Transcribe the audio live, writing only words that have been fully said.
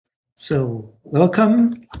So,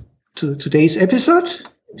 welcome to today's episode.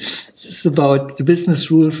 This is about the Business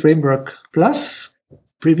Rule Framework Plus,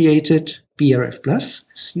 abbreviated BRF Plus,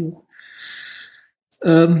 as you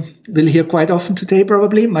will hear quite often today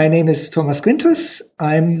probably. My name is Thomas Quintus.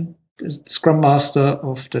 I'm the Scrum Master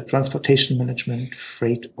of the Transportation Management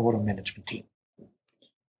Freight Order Management team.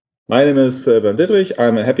 My name is Bernd Dittrich.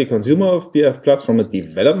 I'm a happy consumer of BRF Plus from a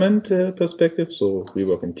development perspective. So we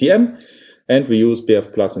work in TM and we use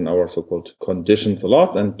BRF Plus in our so-called conditions a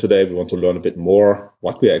lot. And today we want to learn a bit more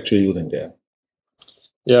what we're actually using there.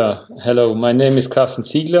 Yeah, hello. My name is Carsten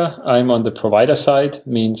Ziegler. I'm on the provider side,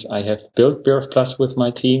 means I have built BRF Plus with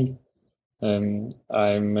my team. I'm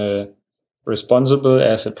responsible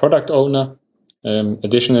as a product owner.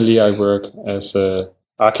 Additionally, I work as a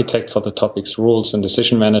architect for the topics rules and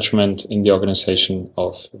decision management in the organization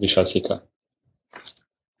of Vishal Sikka.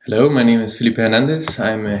 Hello, my name is Felipe Hernandez.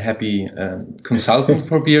 I'm a happy consultant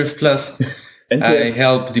for BRF Plus. I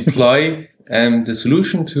help deploy the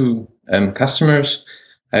solution to customers.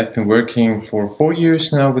 I've been working for 4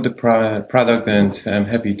 years now with the product, and I'm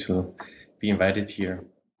happy to be invited here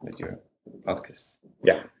with your podcast.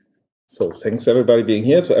 Yeah. So thanks everybody being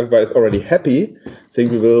here. So everybody's already happy. I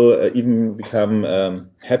think we will even become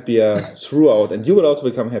happier throughout, and you will also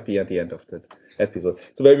become happy at the end of the episode.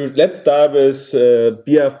 So maybe let's start with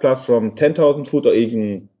BRF Plus from 10,000 foot or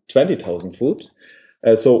even 20,000 foot.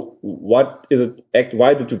 So what is it?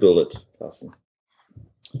 Why did you build it, Carsten?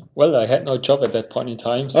 Well, I had no job at that point in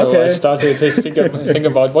time, so I started to think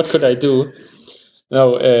about what could I do.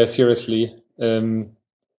 No, seriously.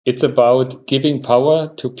 It's about giving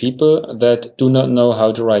power to people that do not know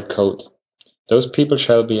how to write code. Those people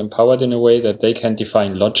shall be empowered in a way that they can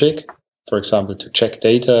define logic, for example, to check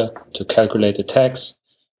data, to calculate attacks,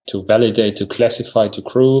 to validate, to classify, to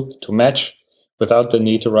group, to match, without the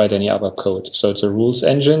need to write any other code. So it's a rules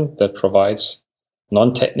engine that provides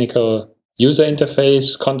non-technical user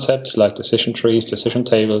interface concepts like decision trees, decision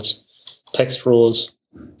tables, text rules,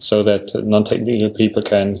 so that non-technical people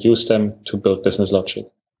can use them to build business logic.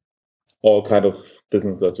 All kind of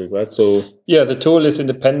business logic, right? So yeah, the tool is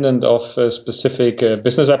independent of specific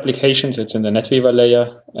business applications. It's in the NetWeaver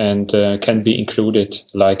layer and can be included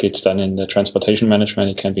like it's done in the transportation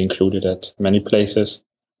management. It can be included at many places.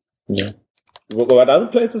 Yeah. What other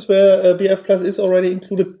places where BRF Plus is already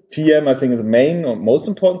included? TM, I think, is the main or most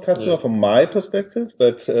important customer from my perspective.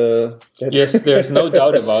 But yes, there's no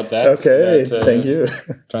doubt about that. Okay, thank you.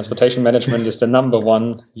 Transportation management is the number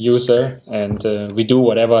one user, and we do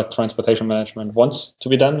whatever transportation management wants to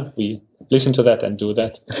be done. We listen to that and do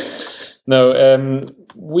that. No,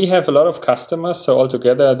 we have a lot of customers, so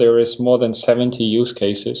altogether there is more than 70 use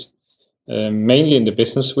cases, mainly in the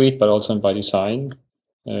business suite, but also in by design.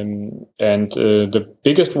 The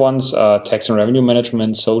biggest ones are tax and revenue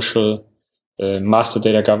management, social, master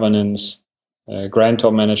data governance,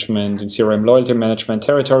 grantor management, in CRM loyalty management,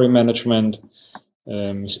 territory management,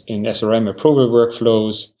 in SRM approval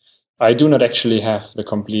workflows. I do not actually have the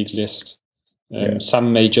complete list.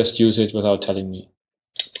 Some may just use it without telling me.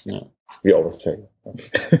 Yeah. We always tell you.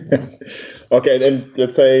 Okay, then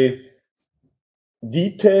let's say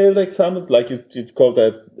detailed examples, like you called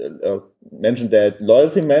that, mentioned that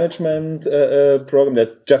loyalty management program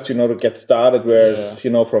that just, to get started, whereas,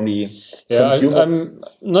 from the consumer. I'm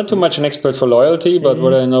not too much an expert for loyalty, but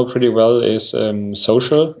what I know pretty well is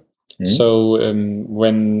social. Mm-hmm. So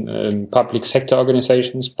when public sector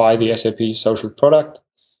organizations buy the SAP social product,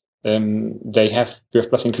 they have BRF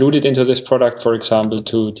Plus included into this product, for example,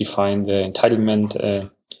 to define the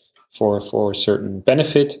entitlement for certain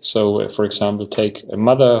benefit. So, for example, take a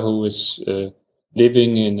mother who is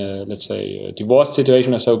living in a, let's say, a divorce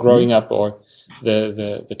situation or so, growing up, or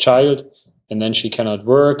the child, and then she cannot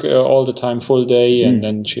work all the time, full day, and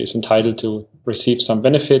then she is entitled to receive some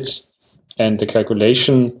benefits. And the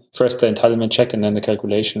calculation, first the entitlement check, and then the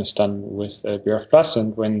calculation is done with BRF Plus.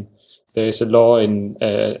 And when there is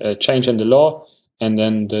a change in the law, and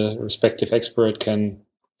then the respective expert can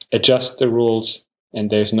adjust the rules, and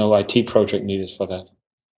there's no IT project needed for that.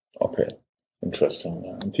 Okay, interesting.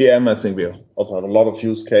 In TM, I think we also have a lot of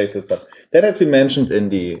use cases, but that has been mentioned in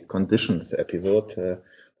the conditions episode,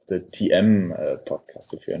 the TM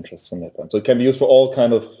podcast, if you're interested in that one. So it can be used for all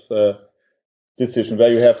kind of decisions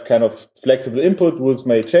where you have kind of flexible input. Rules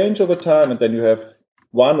may change over time, and then you have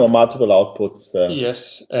one or multiple outputs.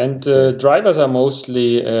 Yes, and drivers are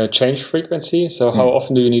mostly change frequency. So how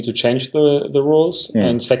often do you need to change the rules?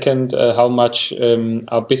 And second, how much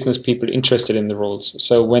are business people interested in the rules?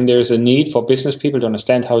 So when there's a need for business people to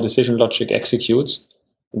understand how decision logic executes,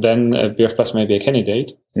 then BRF Plus may be a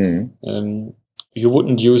candidate. you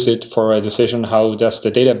wouldn't use it for a decision, how does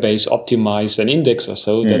the database optimize an index or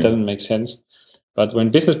so. That doesn't make sense. But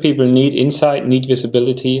when business people need insight, need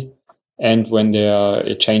visibility, and when there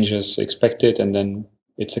are changes expected, and then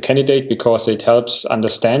it's a candidate because it helps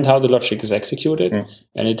understand how the logic is executed,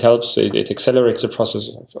 and it helps, it accelerates the process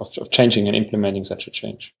of changing and implementing such a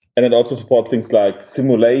change. And it also supports things like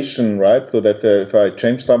simulation, right? So that if I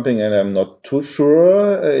change something and I'm not too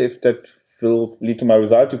sure if that will lead to my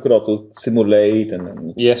result, you could also simulate.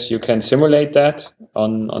 And yes, you can simulate that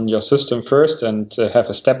on your system first and have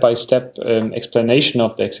a step-by-step explanation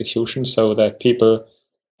of the execution, so that people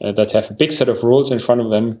that have a big set of rules in front of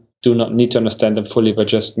them do not need to understand them fully, but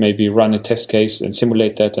just maybe run a test case and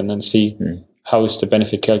simulate that and then see how is the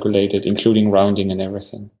benefit calculated, including rounding and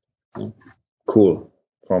everything. Yeah. Cool.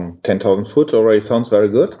 From 10,000 foot already sounds very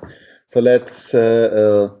good. So let's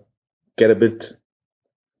get a bit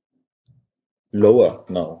lower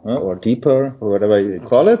now, or deeper, or whatever you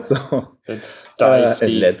call it. So let's dive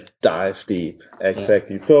deep. Let's dive deep.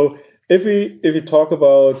 Exactly. Yeah. So if we talk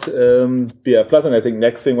about BRF Plus, and I think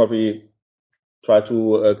next thing what we try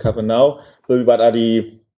to cover now, so what are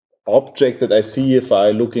the objects that I see if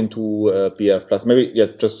I look into BRF Plus? Maybe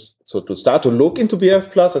just so to start to look into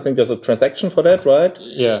BRF Plus, I think there's a transaction for that, right?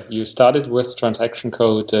 Yeah, you started with transaction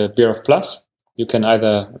code BRF Plus. You can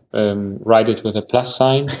either write it with a plus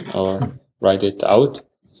sign or write it out.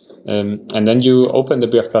 And then you open the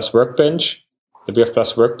BRF Plus workbench. The BRF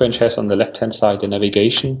Plus workbench has on the left-hand side the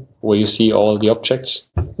navigation where you see all the objects.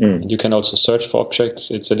 And you can also search for objects.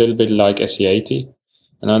 It's a little bit like SE80.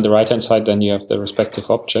 And on the right-hand side, then you have the respective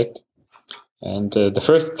object. And the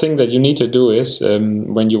first thing that you need to do is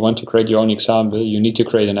when you want to create your own example, you need to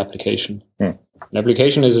create an application. An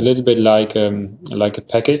application is a little bit like a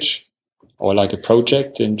package or like a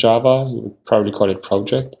project in Java. You would probably call it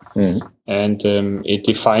project. And it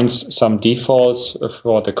defines some defaults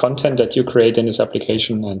for the content that you create in this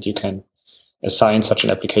application, and you can assign such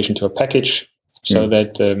an application to a package so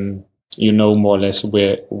that you know more or less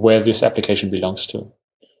where this application belongs to.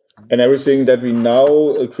 And everything that we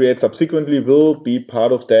now create subsequently will be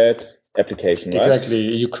part of that application, right? Exactly.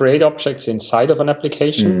 You create objects inside of an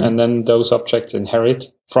application, and then those objects inherit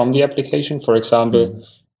from the application. For example,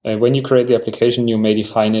 when you create the application, you may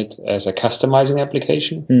define it as a customizing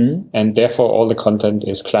application, and therefore all the content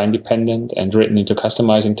is client dependent and written into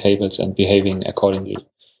customizing tables and behaving accordingly.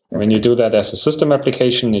 When you do that as a system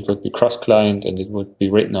application, it would be cross-client and it would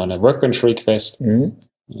be written on a workbench request.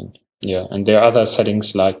 And there are other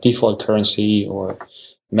settings like default currency or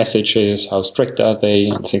messages, how strict are they,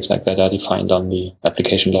 and things like that are defined on the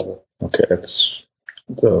application level. Okay, that's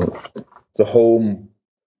the home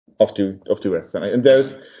of the rest. And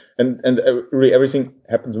there's really everything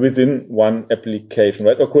happens within one application,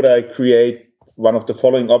 right? Or could I create one of the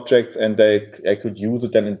following objects and I could use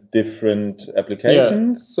it then in different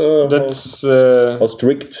applications? Yeah, that's how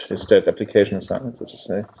strict is that application assignment, so to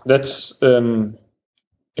say? That's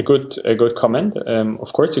a good comment.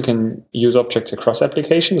 Of course, you can use objects across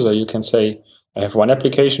applications, or you can say I have one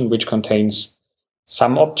application which contains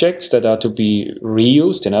some objects that are to be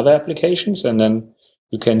reused in other applications, and then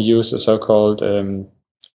you can use a so-called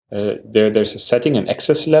there's a setting, an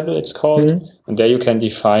access level it's called, and there you can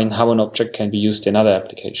define how an object can be used in other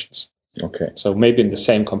applications. Okay. So maybe in the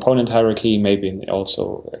same component hierarchy, maybe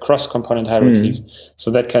also across component hierarchies.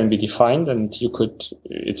 So that can be defined, and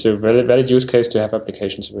it's a valid use case to have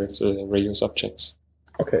applications with reuse objects.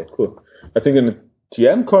 Okay, cool. I think in the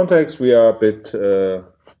TM context, we are a bit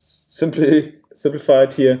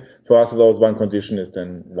simplified here. For us, it's always one condition is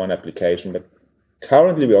then one application, but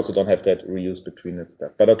currently we also don't have that reuse between it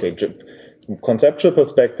stuff. But okay, from conceptual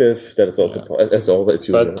perspective, that is also as always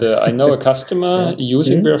useful. But I know a customer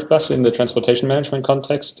using BRF Plus in the transportation management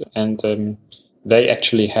context, and they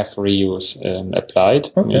actually have reuse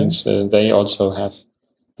applied. Okay. Means they also have,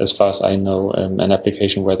 as far as I know, an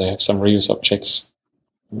application where they have some reuse objects.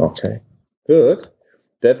 Okay, good.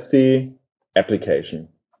 That's the application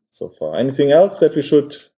so far. Anything else that we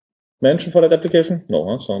should mention for that application?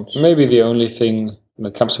 No, sounds... Maybe the only thing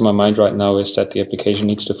that comes to my mind right now is that the application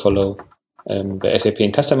needs to follow the SAP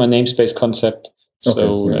and customer namespace concept. So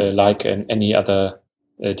like any other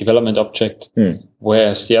development object,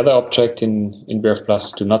 whereas the other object in BRF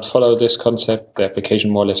Plus do not follow this concept. The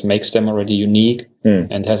application more or less makes them already unique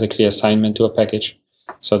and has a clear assignment to a package.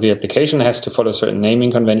 So the application has to follow certain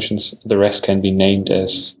naming conventions. The rest can be named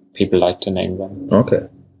as people like to name them. Okay,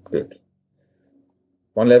 good.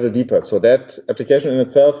 One level deeper. So that application in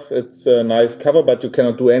itself, it's a nice cover, but you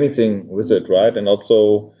cannot do anything with it, right? And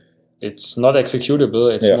also... It's not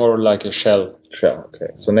executable. It's more like a shell. Shell,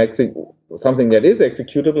 okay. So next thing, something that is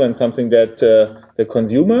executable and something that the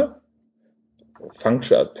consumer,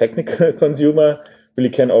 technical consumer, really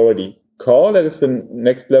can already call. That is the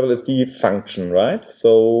next level, is the function, right?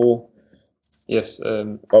 So yes.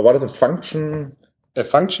 But what is a function? A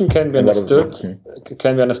function can be understood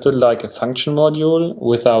like a function module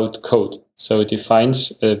without code. So it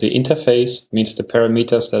defines the interface, means the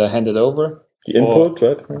parameters that are handed over. The input,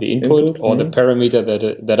 right? The input or the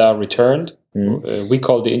parameter that are returned. We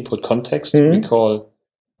call the input context. We call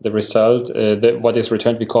the result, what is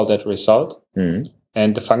returned, we call that result.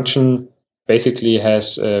 And the function basically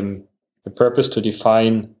has the purpose to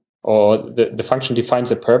define, or the function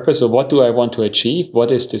defines a purpose. So what do I want to achieve?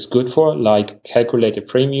 What is this good for? Like calculate a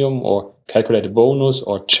premium or calculate a bonus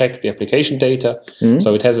or check the application data.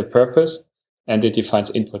 So it has a purpose and it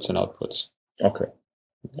defines inputs and outputs. Okay.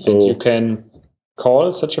 So and you can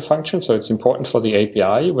call such a function. So it's important for the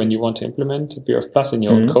API when you want to implement BRF Plus in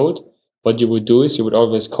your own code. What you would do is you would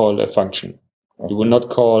always call a function. You will not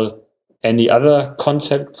call any other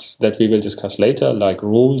concepts that we will discuss later, like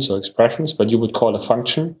rules or expressions, but you would call a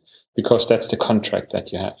function because that's the contract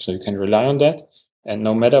that you have. So you can rely on that. And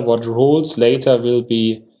no matter what rules later will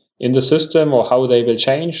be in the system or how they will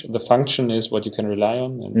change, the function is what you can rely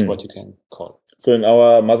on and what you can call. So in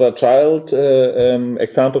our mother-child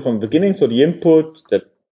example from the beginning, so the input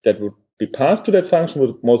that would be passed to that function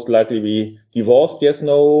would most likely be divorced, yes,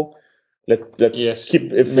 no. Let's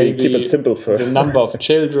keep it simple first. The number of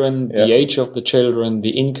children, the age of the children,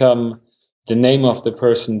 the income, the name of the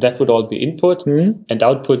person, that would all be input. And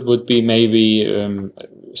output would be maybe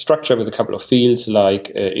structure with a couple of fields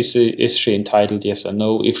like is she entitled, yes or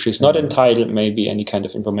no. If she's not entitled, maybe any kind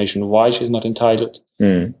of information why she's not entitled.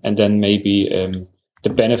 And then maybe the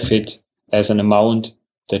benefit as an amount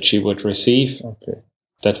that she would receive. Okay.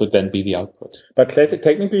 That would then be the output. But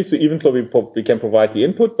technically, so even though we can provide the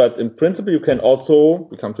input, but in principle, you can also,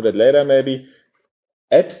 we come to that later maybe,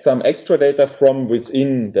 add some extra data from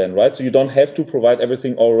within then, right? So you don't have to provide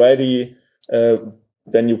everything already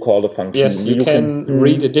when you call the function. Yes, you can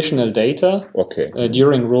read additional data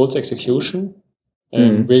during rules execution.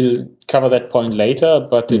 We'll cover that point later,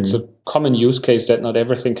 but it's a common use case that not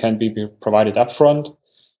everything can be provided upfront.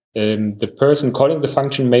 The person calling the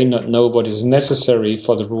function may not know what is necessary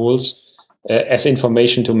for the rules as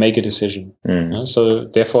information to make a decision. So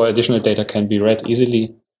therefore, additional data can be read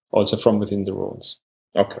easily also from within the rules.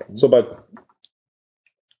 Okay. So, but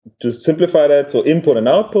to simplify that, so input and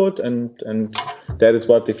output, and that is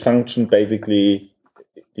what the function basically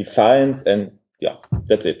defines, and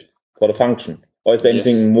that's it for the function. Or is there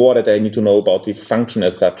anything more that I need to know about the function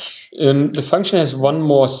as such? The function has one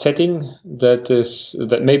more setting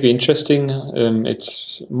that may be interesting.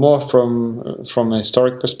 It's more from a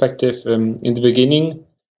historic perspective. In the beginning,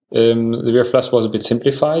 the BRF Plus was a bit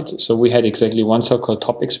simplified, so we had exactly one so-called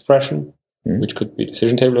top expression, which could be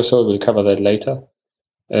decision table or so. We'll cover that later.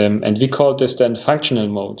 And we called this then functional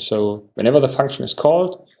mode. So whenever the function is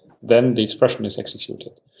called, then the expression is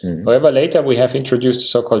executed. However, later we have introduced the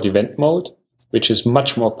so-called event mode, which is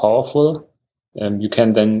much more powerful. You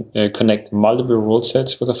can then connect multiple rule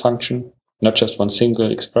sets with a function, not just one single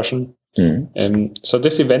expression. So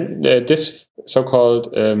this this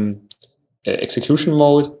so-called execution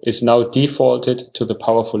mode is now defaulted to the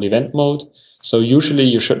powerful event mode. So usually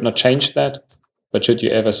you should not change that, but should you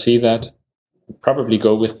ever see that, probably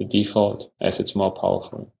go with the default as it's more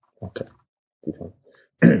powerful. Okay. Default.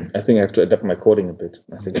 I think I have to adapt my coding a bit.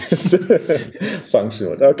 I think it's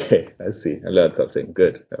functional. Okay, I see. I learned something.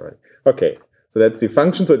 Good. All right. Okay. So that's the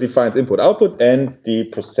function. So it defines input, output, and the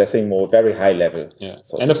processing mode, very high level. Yeah.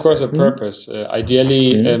 So and of course, a purpose.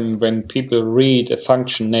 Ideally, when people read a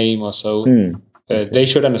function name or so, they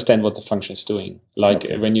should understand what the function is doing. Like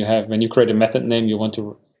when you create a method name, you want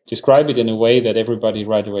to describe it in a way that everybody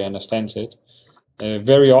right away understands it.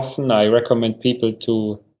 Very often, I recommend people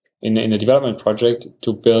to, in a development project,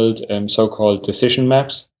 to build so-called decision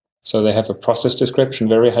maps. So they have a process description,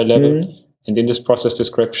 very high level. And in this process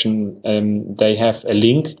description, they have a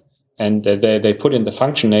link and they put in the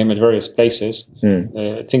function name at various places.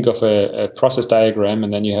 Think of a process diagram,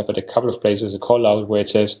 and then you have at a couple of places a call out where it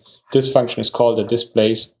says, this function is called at this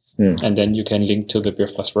place. And then you can link to the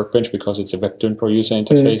BRF Plus Workbench because it's a WebDyn Pro user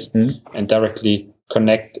interface and directly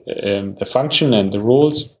connect the function and the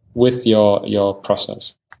rules with your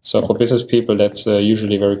process. So for business people, that's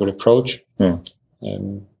usually a very good approach.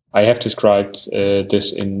 I have described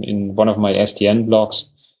this in one of my SDN blogs.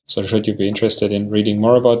 So should you be interested in reading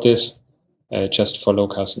more about this, just follow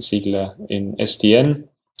Carsten Ziegler in SDN,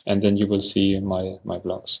 and then you will see my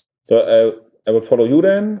blogs. So I will follow you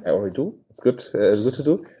then. I already do. It's good to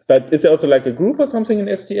do. But is there also like a group or something in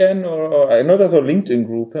SDN, or I know there's a LinkedIn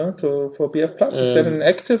group for BF Plus. Is that an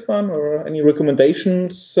active one, or any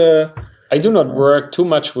recommendations? I do not work too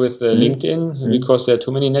much with LinkedIn because there are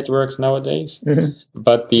too many networks nowadays.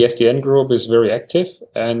 But the SDN group is very active,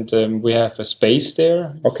 and we have a space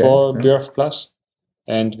there for BF Plus.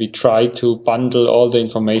 And we try to bundle all the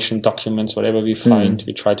information, documents, whatever we find.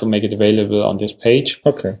 We try to make it available on this page.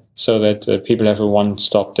 So that people have a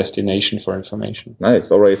one-stop destination for information.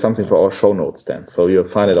 Nice. Already something for our show notes then. So you'll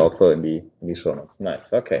find it also in the show notes.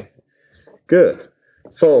 Nice. Okay. Good.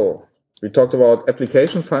 So we talked about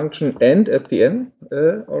application function and SDN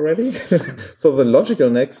already. So the logical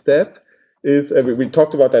next step is we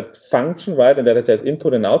talked about that function, right? And that it has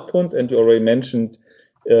input and output. And you already mentioned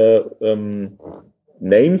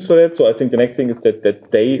names for that. So I think the next thing is the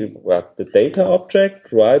data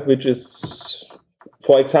object, right, which is,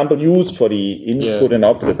 for example, used for the input and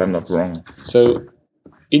output, if I'm not wrong. So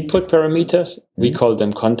input parameters, we call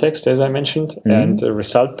them context, as I mentioned, and the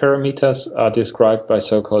result parameters are described by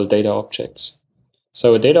so-called data objects.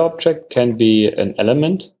 So a data object can be an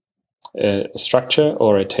element, a structure,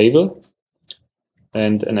 or a table.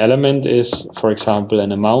 And an element is, for example,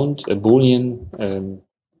 an amount, a Boolean,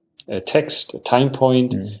 a text, a time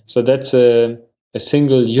point. So that's a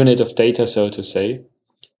single unit of data, so to say.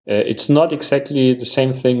 It's not exactly the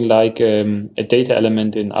same thing like a data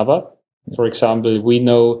element in ABAP. For example, we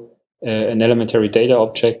know an elementary data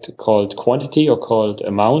object called quantity or called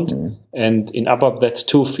amount. And in ABAP, that's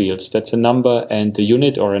two fields. That's a number and a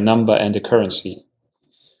unit, or a number and a currency.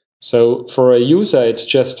 So for a user, it's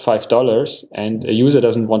just $5. And a user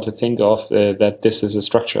doesn't want to think of that this is a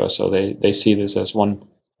structure. So they see this as one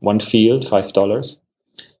field, $5.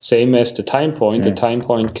 Same as the time point. The time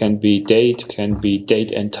point can be date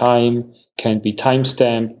and time, can be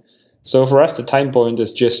timestamp. So for us, the time point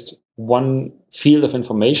is just one field of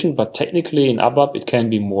information, but technically in ABAP, it can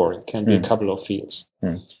be more. It can be a couple of fields.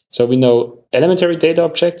 So we know elementary data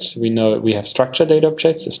objects. We know we have structure data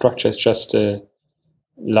objects. A structure is just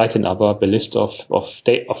like in ABAP, a list of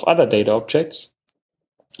other data objects.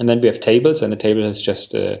 And then we have tables, and a table is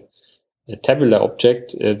just a tabular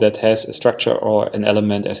object that has a structure or an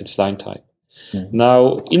element as its line type.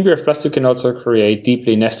 Now, in BF Plus, you can also create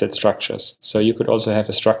deeply nested structures. So you could also have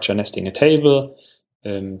a structure nesting a table.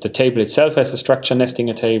 The table itself has a structure nesting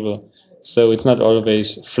a table. So it's not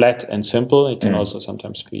always flat and simple. It can also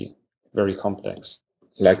sometimes be very complex.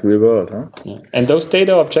 Like real world, huh? Yeah. And those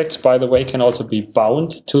data objects, by the way, can also be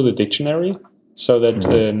bound to the dictionary, so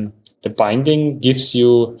that the binding gives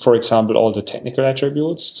you, for example, all the technical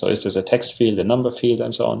attributes. So is this a text field, a number field,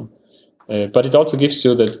 and so on. But it also gives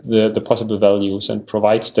you the possible values, and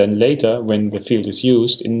provides then later, when the field is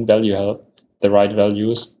used in value help, the right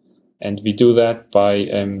values. And we do that by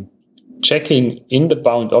checking in the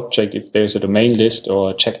bound object if there's a domain list or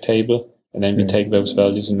a check table, and then we take those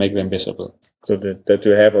values and make them visible. So that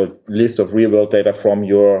you have a list of real-world data from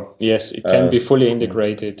your... Yes, it can be fully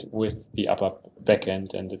integrated with the ABAP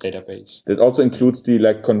backend and the database. That also includes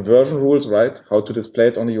the conversion rules, right? How to display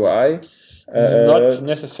it on the UI? Not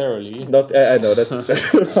necessarily. I know, that's...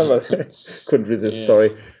 couldn't resist, sorry.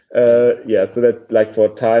 So that for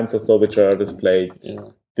times or so, which are displayed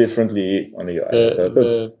differently on the UI.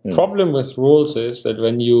 The problem with rules is that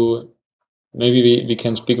when you... Maybe we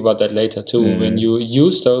can speak about that later too. When you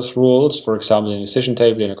use those rules, for example, in a decision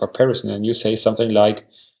table, in a comparison, and you say something like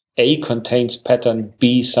A contains pattern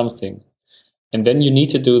B something, and then you need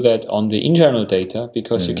to do that on the internal data,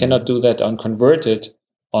 because you cannot do that on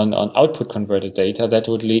output converted data. That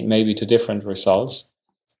would lead maybe to different results.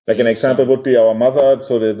 Like an example would be our mother.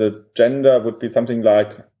 So the gender would be something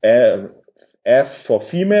like F for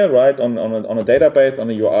female, right? On a database, on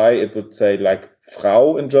a UI, it would say like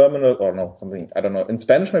Frau in German, or no, something, I don't know. In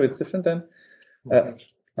Spanish, maybe it's different then.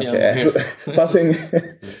 Something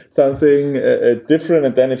different.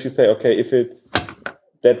 And then if you say, okay, if it's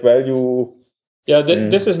that value. Yeah,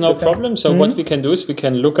 this is no problem. So what we can do is we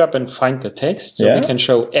can look up and find the text. So we can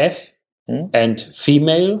show F and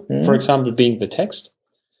female, for example, being the text,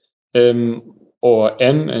 or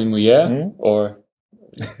M and mujer, or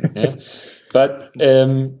but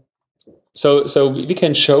so we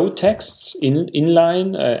can show texts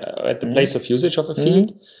inline at the place of usage of a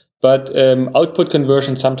field, but output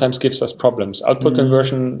conversion sometimes gives us problems. Output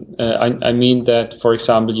conversion, I mean that, for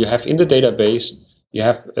example, you have in the database, you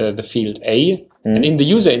have the field A, and in the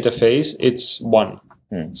user interface, it's 1.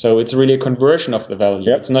 So it's really a conversion of the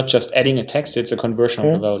value. It's not just adding a text, it's a conversion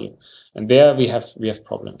of the value. And there we have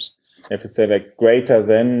problems. If you say like greater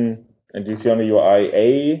than, and you see on the UI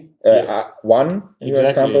A, one in your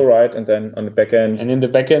example, right? And then on the back end. And in the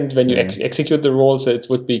back end, when you execute the roles, it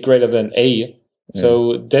would be greater than A.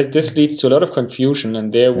 So this leads to a lot of confusion.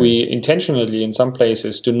 And there we intentionally, in some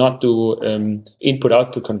places, do not do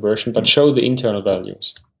input-output conversion, but show the internal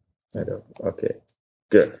values. Okay,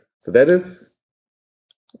 good. So that's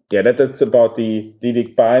about the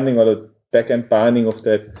binding or the back-end binding of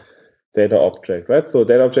that data object, right? So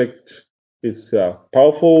data object is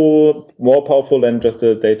powerful, more powerful than just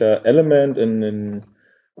a data element in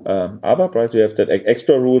ABAP, right? You have that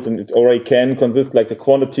extra rules, and it already can consist like the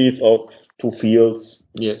quantities of 2 fields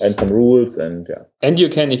and some rules, and And you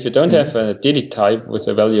can, if you don't have a DDIC type with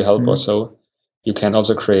a value help or so, you can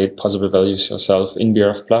also create possible values yourself in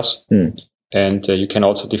BRF Plus, and you can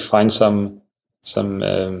also define some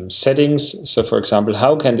settings. So, for example,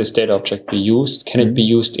 how can this data object be used? Can it be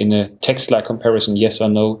used in a text-like comparison? Yes or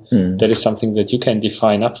no? That is something that you can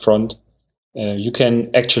define upfront. You can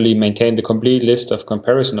actually maintain the complete list of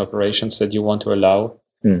comparison operations that you want to allow.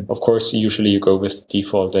 Of course, usually you go with the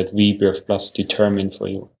default that we BRF Plus determine for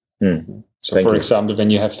you. So, for example, when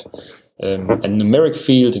you have a numeric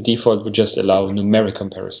field, the default would just allow numeric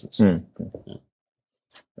comparisons.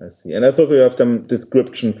 I see. And that's also you have some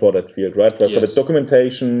description for that field, right? But for the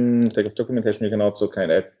documentation, sake of documentation, you can also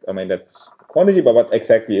kind of add, I mean, that's quantity, but what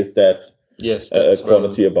exactly is that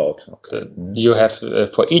quantity about? Okay. You have,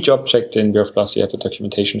 for each object in BRF Plus, you have a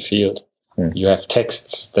documentation field. You have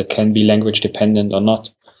texts that can be language dependent or not.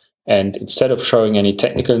 And instead of showing any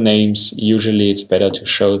technical names, usually it's better to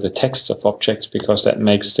show the texts of objects because that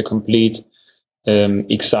makes the complete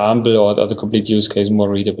example or the complete use case more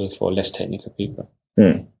readable for less technical people.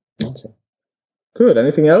 Okay. Good.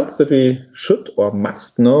 Anything else that we should or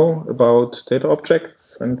must know about data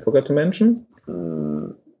objects and forgot to mention?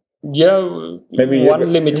 Maybe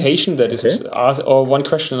one limitation that is asked, or one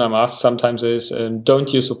question I'm asked sometimes is,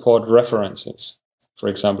 don't you support references? For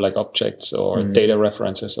example, like objects or data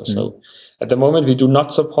references or so. At the moment, we do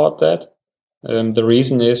not support that. The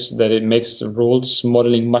reason is that it makes the rules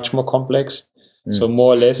modeling much more complex. So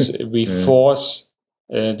more or less, we force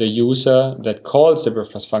the user that calls the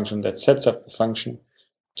BRF Plus function, that sets up the function,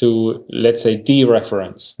 to, let's say,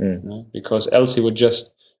 dereference. Because else he would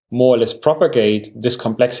just more or less propagate this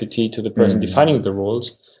complexity to the person defining the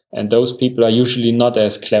rules. And those people are usually not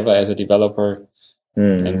as clever as a developer.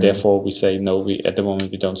 And therefore we say, no, at the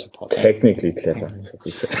moment we don't support that. Technically clever, so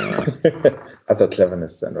to say. Other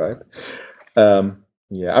cleverness then, right?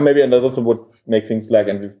 Maybe another also would make things like,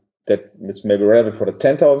 and that is maybe relevant for the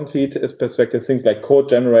 10,000 feet perspective, things like code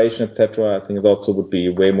generation, etc. I think it also would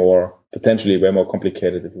be potentially way more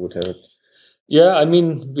complicated if you would have it. Yeah, I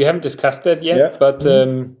mean, we haven't discussed that yet, but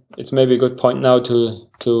it's maybe a good point now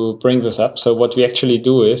to bring this up. So what we actually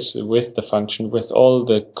do is, with the function, with all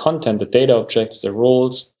the content, the data objects, the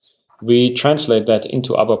roles, we translate that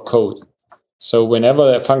into ABAP code. So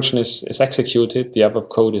whenever a function is executed, the ABAP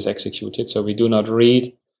code is executed. So we do not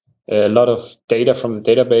read a lot of data from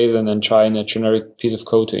the database and then try in a generic piece of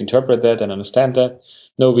code to interpret that and understand that.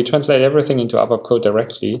 No, we translate everything into ABAP code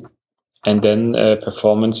directly. And then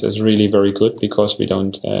performance is really very good because we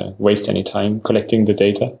don't waste any time collecting the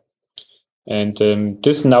data. And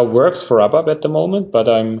this now works for ABAP at the moment, but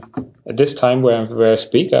I'm at this time where I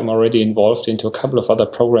speak, I'm already involved into a couple of other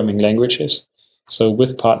programming languages. So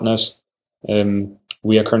with partners,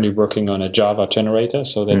 we are currently working on a Java generator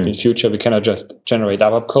so that in future we cannot just generate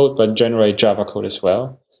ABAP code, but generate Java code as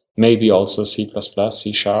well. Maybe also C++,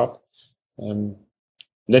 C#.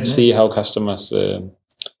 Let's see how customers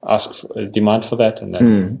demand for that, and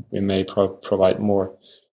then we may provide more.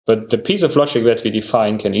 But the piece of logic that we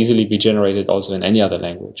define can easily be generated also in any other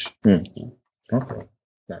language. Okay.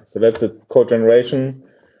 Nice. So that's the code generation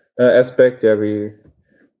aspect. Yeah, we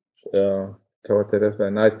covered that as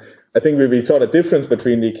well. Nice. I think we saw the difference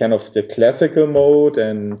between the kind of the classical mode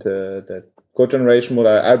and the code generation mode.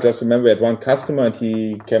 I just remember we had one customer and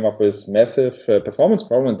he came up with massive performance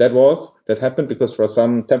problem, and that happened because for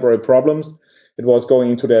some temporary problems it was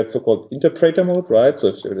going into that so-called interpreter mode, right?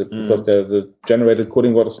 So because the generated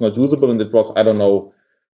coding was not usable, and it was, I don't know,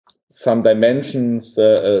 some dimensions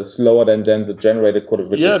slower than the generated code,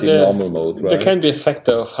 which is the normal mode, right? There can be a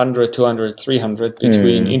factor of 100, 200, 300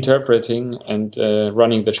 between interpreting and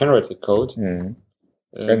running the generated code.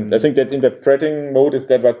 And I think that interpreting mode is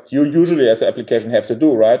that what you usually as an application have to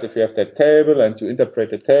do, right? If you have that table and you interpret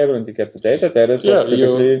the table and you get the data, that is what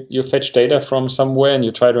typically... You fetch data from somewhere and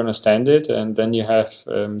you try to understand it, and then you have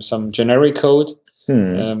some generic code.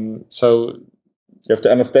 So you have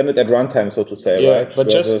to understand it at runtime, so to say, right? But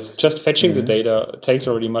just fetching the data takes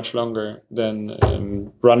already much longer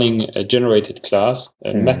than running a generated class,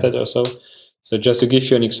 a method or so. So just to give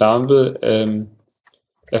you an example,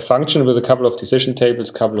 a function with a couple of decision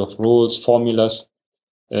tables, couple of rules, formulas.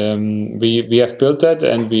 We have built that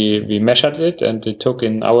and we measured it, and it took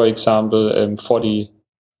in our example 40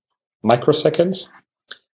 microseconds.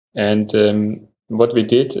 And what we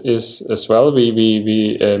did is as well, we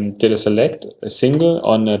did a single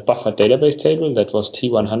on a buffer database table that was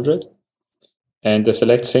T100, and the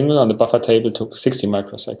select single on the buffer table took 60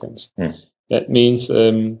 microseconds. That means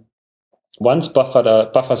once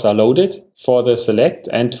buffers are loaded for the select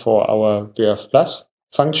and for our BRF Plus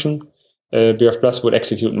function, BRF Plus would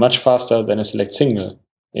execute much faster than a select single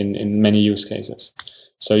in many use cases.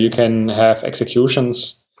 So you can have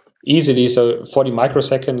executions easily, so 40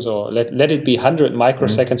 microseconds, or let it be 100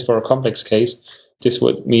 microseconds for a complex case. This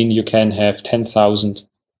would mean you can have 10,000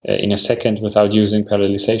 in a second without using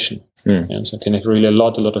parallelization. So you can have really a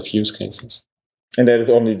lot of use cases. And that is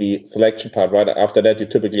only the selection part, right? After that, you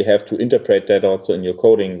typically have to interpret that also in your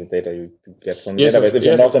coding, the data you get from the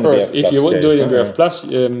database. If you wouldn't do it in BRF Plus,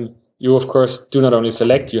 you of course do not only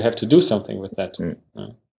select, you have to do something with that. So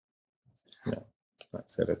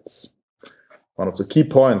that's one of the key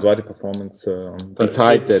points, right? The performance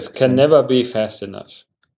beside that can never be fast enough.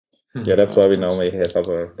 Yeah, that's why we normally have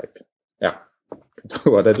other talk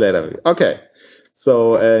about that later. Okay,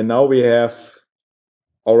 so now we have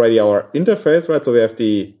already our interface, right? So we have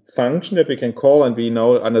the function that we can call, and we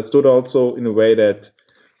now understood also in a way that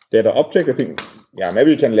data object. I think,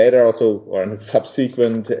 maybe we can later also, or in a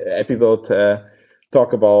subsequent episode,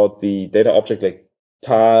 talk about the data object like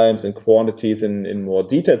times and quantities in more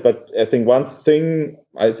details. But I think one thing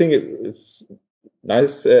I think it is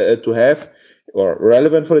nice to have or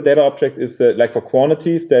relevant for the data object is like for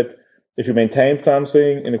quantities, that if you maintain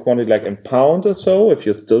something in a quantity like in pound or so, if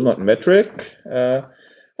you're still not metric,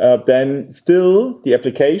 then still the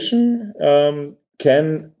application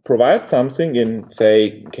can provide something in,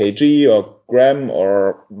 say, kg or gram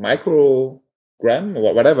or microgram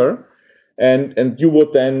or whatever. And you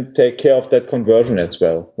would then take care of that conversion as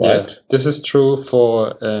well, right? Yeah, this is true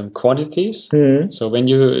for quantities. So when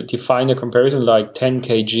you define a comparison like 10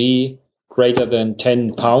 kg greater than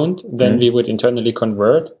 10 pound, then we would internally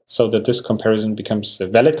convert so that this comparison becomes a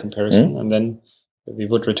valid comparison, and then we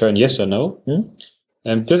would return yes or no.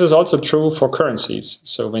 And this is also true for currencies.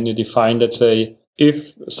 So when you define, let's say,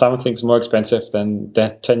 if something's more expensive than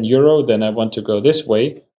that 10 euro, then I want to go this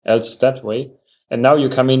way, else that way. And now you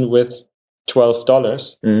come in with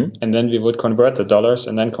 $12, and then we would convert the dollars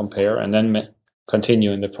and then compare and then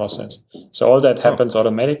continue in the process. So all that happens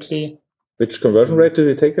automatically. Which conversion rate did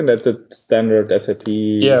you take in? At the standard SAP?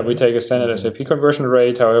 Yeah, we take a standard SAP conversion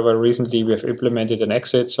rate. However, recently we have implemented an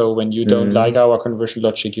exit. So when you don't like our conversion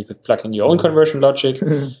logic, you could plug in your own conversion logic.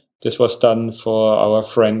 This was done for our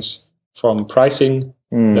friends from pricing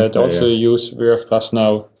that also use BRF Plus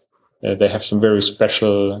now. They have some very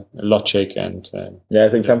special logic and I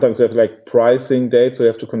think sometimes you have like pricing dates, so you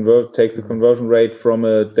have to take the conversion rate from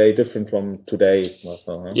a day different from today.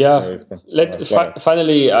 Also,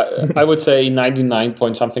 Finally, I would say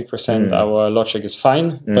 99% our logic is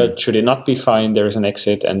fine, but should it not be fine, there is an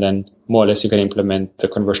exit, and then more or less you can implement the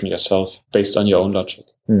conversion yourself based on your own logic.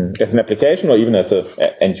 As an application or even as an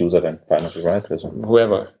end user, then finally, right?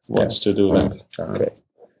 Whoever wants to do that. Okay,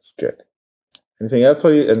 good. Anything else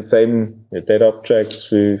for you? And same with data objects.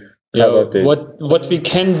 What we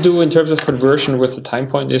can do in terms of conversion with the time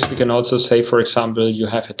point is we can also say, for example, you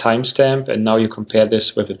have a timestamp and now you compare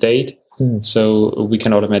this with a date. So we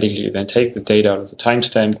can automatically then take the data out of the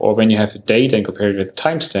timestamp, or when you have a date and compare it with the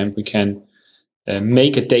timestamp, we can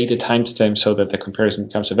make a date a timestamp so that the comparison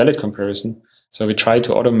becomes a valid comparison. So we try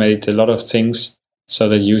to automate a lot of things so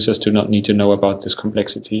that users do not need to know about this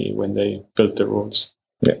complexity when they build the rules.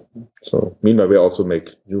 Yeah. So meanwhile, we also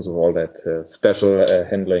make use of all that special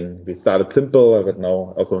handling. We started simple, but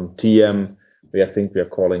now also in TM, I think we are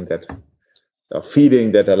calling that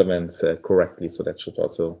feeding that elements correctly. So that should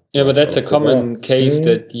also. Yeah, but that's a common case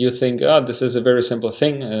that you think, this is a very simple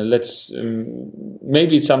thing.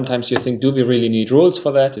 Maybe sometimes you think, do we really need rules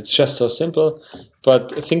for that? It's just so simple.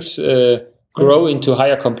 But things grow into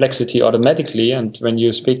higher complexity automatically. And when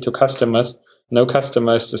you speak to customers, no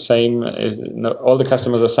customer is the same. All the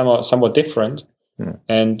customers are somewhat different.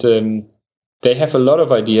 And they have a lot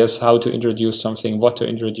of ideas how to introduce something, what to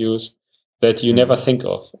introduce that you never think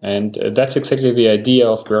of. And that's exactly the idea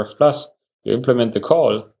of BRF Plus. You implement the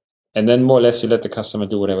call, and then more or less you let the customer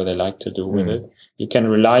do whatever they like to do with it. You can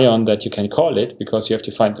rely on that you can call it because you have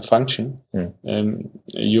to find the function.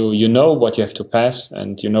 You know what you have to pass,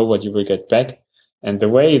 and you know what you will get back. And the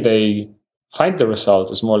way they find the result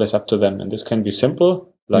is more or less up to them. And this can be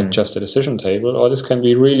simple, like just a decision table, or this can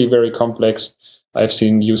be really very complex. I've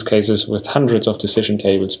seen use cases with hundreds of decision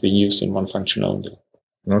tables being used in one function only.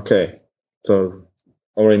 Okay. So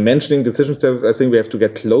already mentioning decision tables, I think we have to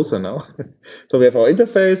get closer now. So we have our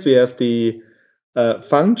interface, we have the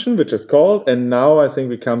function, which is called, and now I think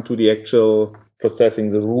we come to the actual processing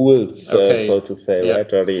the rules, so to say,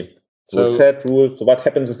 right? Already. Rule set, rules. So what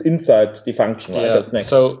happens with inside the function, right? That's next.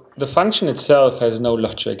 So the function itself has no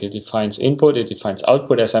logic. It defines input, it defines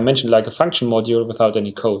output, as I mentioned, like a function module without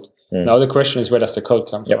any code. Now the question is, where does the code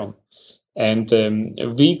come from? And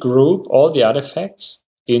we group all the artifacts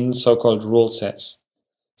in so-called rule sets.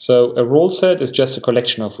 So a rule set is just a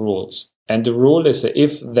collection of rules. And the rule is a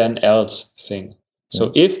if, then, else thing.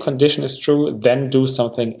 So if condition is true, then do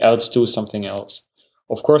something, else do something else.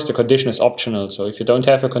 Of course, the condition is optional. So if you don't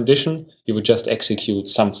have a condition, you would just execute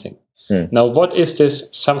something. Now, what is this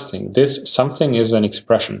something? This something is an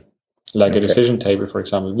expression, like a decision table, for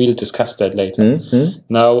example. We'll discuss that later.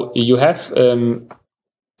 Now, you have a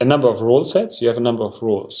number of rule sets. You have a number of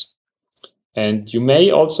rules. And you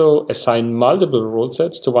may also assign multiple rule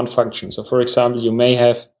sets to one function. So, for example, you may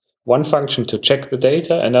have one function to check the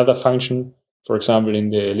data, another function, for example, in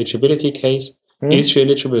the eligibility case, is she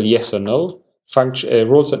eligible, yes or no?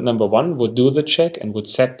 Rule set number 1 would do the check and would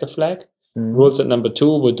set the flag. Rule set number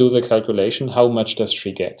 2 would do the calculation. How much does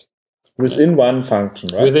she get? Within one function,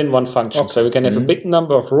 right? Within one function. Okay. So we can have a big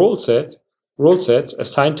number of rule sets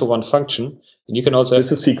assigned to one function. And you can also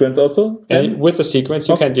with a sequence also? And with a sequence,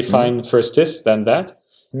 you can define first this, then that.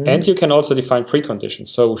 And you can also define preconditions.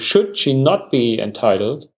 So should she not be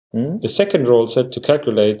entitled, the second rule set to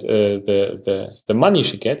calculate the money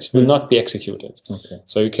she gets will not be executed. Okay.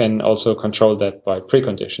 So you can also control that by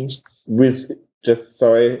preconditions.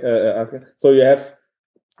 So you have,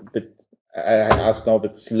 I ask now a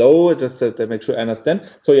bit slow, just to make sure I understand.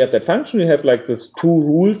 So you have that function, you have like this 2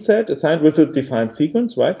 rule set assigned with a defined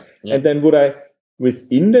sequence, right? Yeah. And then would I,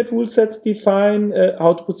 within that rule set, define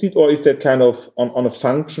how to proceed, or is that kind of on a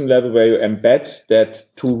function level where you embed that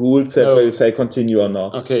 2 rule sets where you say continue or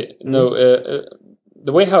not? Okay, no.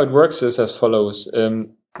 The way how it works is as follows.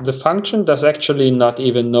 The function does actually not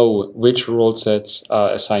even know which rule sets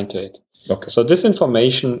are assigned to it. Okay. So this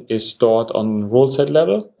information is stored on rule set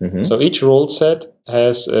level. So each rule set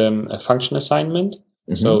has a function assignment.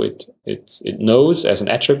 So it knows as an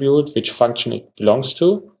attribute which function it belongs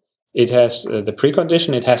to. It has the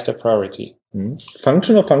precondition. It has the priority.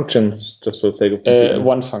 Function or functions? Just for the sake of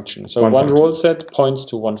one function. So one rule set points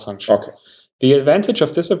to one function. Okay. The advantage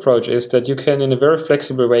of this approach is that you can, in a very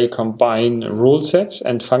flexible way, combine rule sets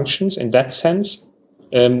and functions in that sense.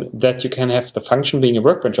 That you can have the function being a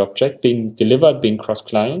workbench object, being delivered, being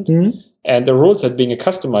cross-client, and the rule set being a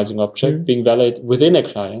customizing object, being valid within a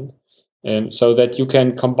client, so that you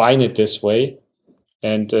can combine it this way.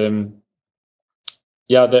 And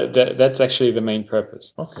that's actually the main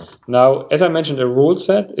purpose. Okay. Now, as I mentioned, a rule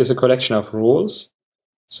set is a collection of rules.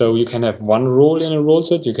 So you can have one rule in a rule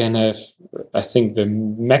set. You can have, I think the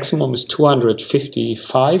maximum is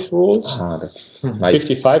 255 rules. That's nice.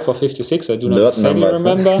 55 or 56, I do not exactly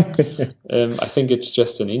remember. I think it's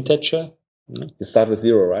just an integer. You start with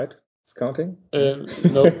 0, right? It's counting?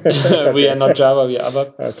 No, we are not Java, we are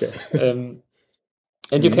ABAP. Okay.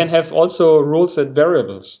 And you can have also rule set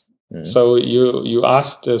variables. So you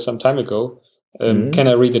asked some time ago, can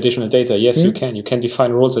I read additional data? Yes, you can. You can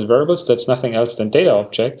define rules as variables. That's nothing else than data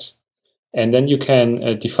objects. And then you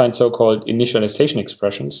can define so-called initialization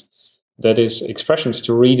expressions. That is expressions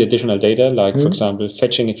to read additional data, like, for example,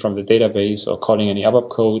 fetching it from the database or calling any ABAP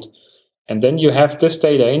code. And then you have this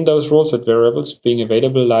data in those rule set variables being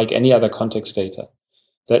available like any other context data.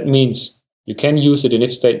 That means you can use it in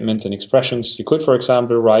if statements and expressions. You could, for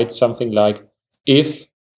example, write something like, if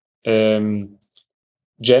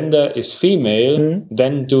gender is female,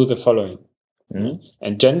 then do the following.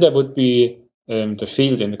 And gender would be the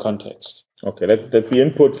field in the context. Okay, that's the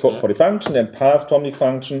input for the function and passed from the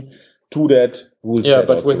function to that rule set. Yeah,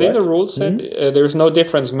 but within the rule set, there is no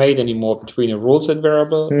difference made anymore between a rule set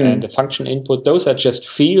variable and the function input. Those are just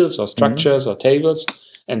fields or structures or tables,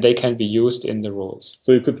 and they can be used in the rules.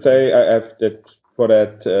 So you could say I have that for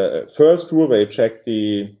that first rule where you check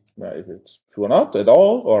the if it's true or not at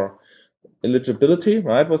all, or eligibility,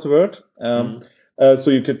 right, was the word.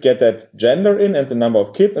 So you could get that gender in and the number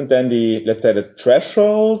of kids, and then let's say the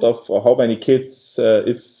threshold of how many kids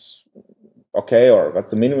is okay, or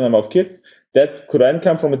what's the minimum number of kids. That could then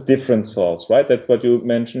come from a different source, right? That's what you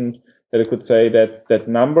mentioned, that I could say that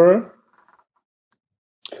number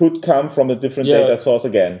could come from a different data source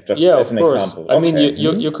again, just as an example. I mean,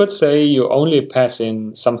 you could say you only pass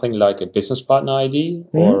in something like a business partner ID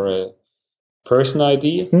or person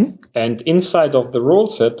ID. And inside of the rule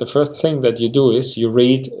set, the first thing that you do is you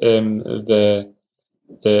read the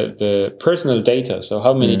personal data. So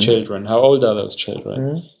how many children, how old are those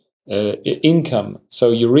children, income.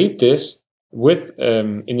 So you read this with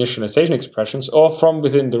initialization expressions or from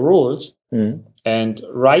within the rules and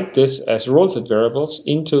write this as rule set variables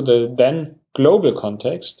into the then global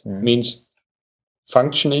context, means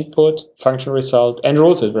function input, function result, and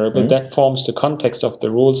rule set variable. That forms the context of the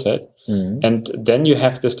rule set. And then you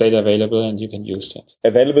have this data available and you can use that.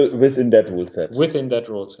 Available within that rule set? Within that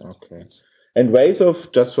rule set. Okay. And ways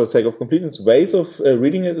of, just for the sake of completeness, ways of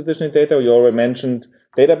reading additional data, you already mentioned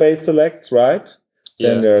database selects, right? Yeah.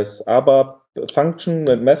 Then there's ABAP function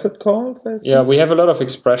and method calls. Yeah, we have a lot of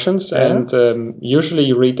expressions, and usually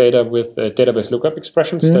you read data with database lookup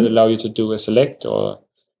expressions that allow you to do a select or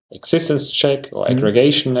existence check or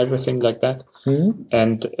aggregation, everything like that.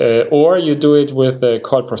 And or you do it with a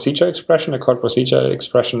call procedure expression. A call procedure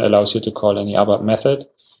expression allows you to call any ABAP method.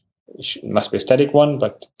 It must be a static one,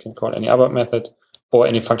 but can call any ABAP method or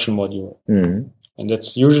any function module. And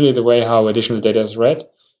that's usually the way how additional data is read.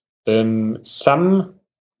 Some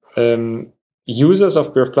users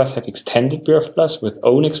of BRF Plus have extended BRF Plus with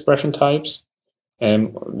own expression types.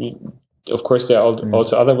 Of course, there are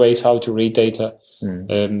also other ways how to read data.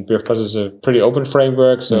 BRF Plus is a pretty open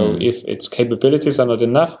framework, so if its capabilities are not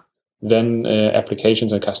enough, then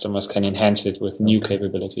applications and customers can enhance it with new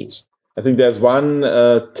capabilities. I think there's one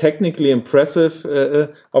technically impressive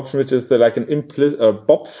option, which is like an implicit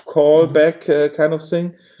BOP callback kind of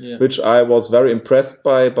thing, which I was very impressed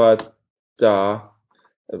by, but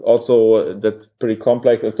also that's pretty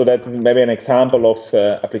complex. So that is maybe an example of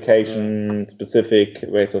application-specific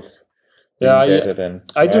ways of data then.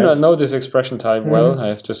 I do not know this expression type well, I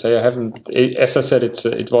have to say. I haven't, as I said,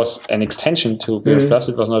 it was an extension to BRF Plus.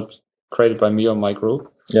 It was not created by me or my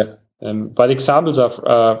group. Yeah. But examples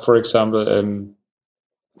are, for example,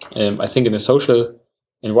 I think in a social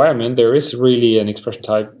environment, there is really an expression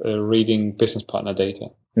type reading business partner data.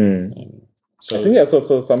 So I think that's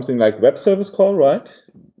also something like web service call, right?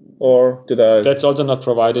 Or did I? That's also not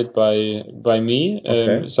provided by me.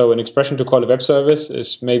 Okay. So an expression to call a web service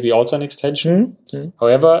is maybe also an extension.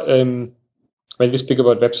 However, when we speak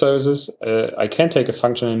about web services, I can take a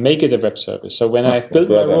function and make it a web service. So when I've built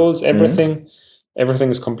my rules, everything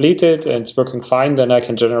is completed and it's working fine, then I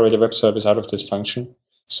can generate a web service out of this function.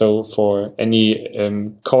 So for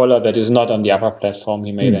any caller that is not on the ABAP platform,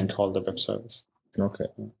 he may then call the web service. Okay,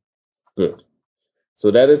 good.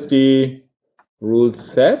 So that is the rule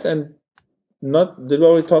set, and did we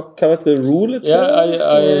already cover the rule itself? Yeah,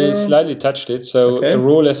 I slightly touched it. So a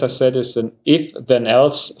rule, as I said, is an if then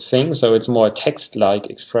else thing. So it's more a text-like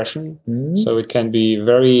expression. So it can be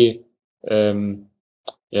very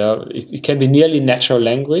it can be nearly natural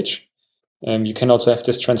language. You can also have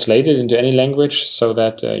this translated into any language, so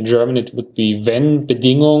that in German it would be wenn,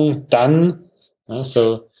 Bedingung, dann.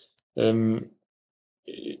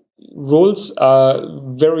 Rules are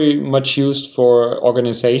very much used for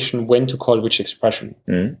organization when to call which expression.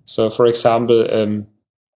 So, for example,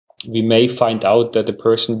 we may find out that the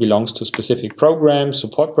person belongs to specific programs,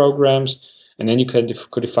 support programs, and then you could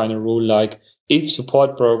define a rule like if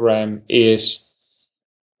support program is,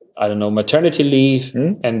 I don't know, maternity leave,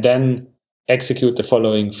 and then execute the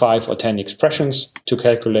following 5 or 10 expressions to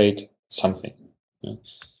calculate something.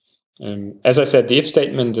 As I said, the if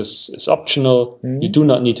statement is optional. You do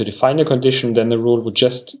not need to define a condition. Then the rule would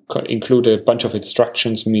just include a bunch of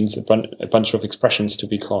instructions, means a bunch of expressions to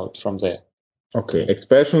be called from there. Okay,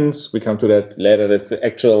 expressions, we come to that later. That's the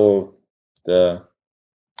actual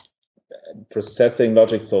processing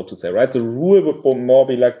logic, so to say, right? The rule would more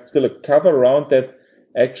be like still a cover around that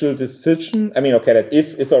actual decision. I mean, okay, that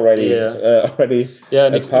if is already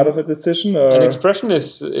part of a decision. Or? An expression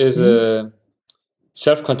is a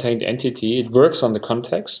self-contained entity. It works on the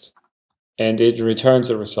context and it returns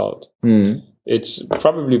a result. It's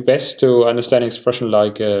probably best to understand expression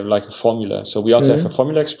like a formula. So we also have a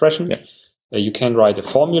formula expression. You can write a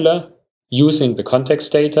formula using the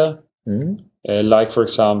context data. Like, for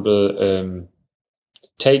example,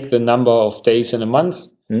 take the number of days in a month,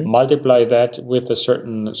 multiply that with a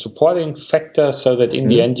certain supporting factor so that in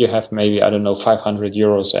the end you have maybe, I don't know, 500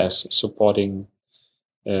 euros as supporting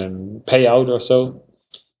payout or so.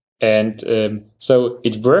 And so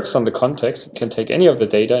it works on the context. It can take any of the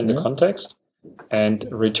data in the context and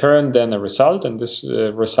return then a result. And this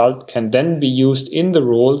result can then be used in the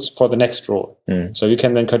rules for the next rule. So you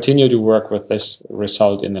can then continue to work with this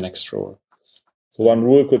result in the next rule. So one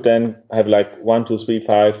rule could then have like 1, 2, 3,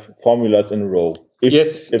 5 formulas in a row.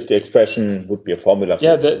 if the expression would be a formula.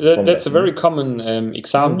 That's a very common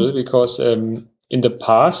example because in the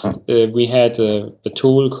past we had a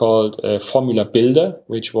tool called Formula Builder,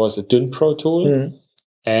 which was a DynPro tool,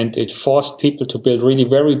 and it forced people to build really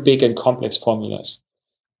very big and complex formulas.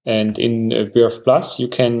 And in BRF Plus, you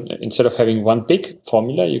can, instead of having one big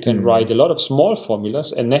formula, you can write a lot of small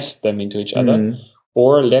formulas and nest them into each other,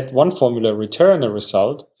 or let one formula return a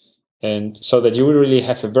result, and so that you will really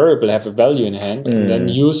have a variable, have a value in hand, and then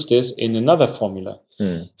use this in another formula.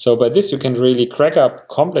 So by this, you can really crack up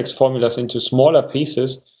complex formulas into smaller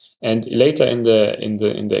pieces, and later in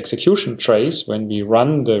the execution trace, when we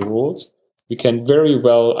run the rules, we can very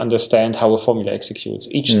well understand how a formula executes.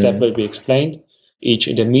 Each step will be explained. Each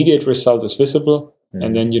intermediate result is visible,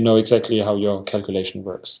 and then you know exactly how your calculation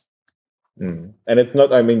works. And it's not,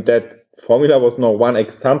 that formula was not one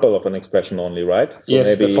example of an expression only, right? So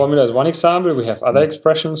yes, the formula is one example. We have other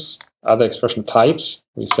expressions, other expression types.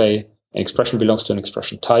 We say an expression belongs to an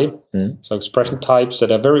expression type. So expression types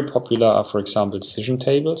that are very popular are, for example, decision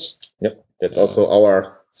tables. Yep, that's also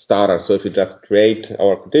our starter. So if we just create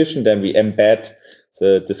our condition, then we embed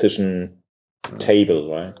the decision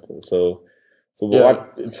table, right? So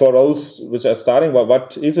what, for those which are starting,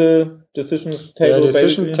 what is a decision table? A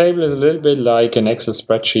decision table is a little bit like an Excel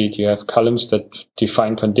spreadsheet. You have columns that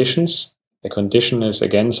define conditions. The condition is,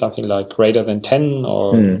 again, something like greater than 10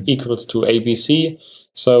 or equals to ABC.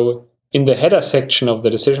 So in the header section of the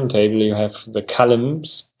decision table, you have the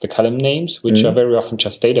column names, which are very often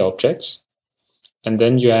just data objects. And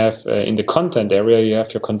then you have, in the content area, you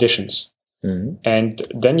have your conditions. And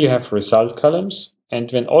then you have result columns.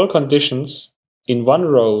 And when all conditions in one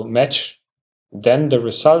row match, then the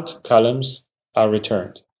result columns are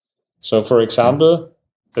returned. So, for example,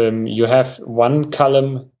 you have one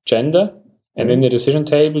column gender, and in the decision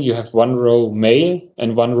table, you have one row male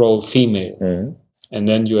and one row female. And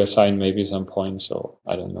then you assign maybe some points, or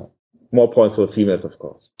I don't know. More points for females, of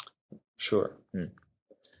course. Sure.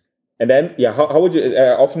 And then, how would you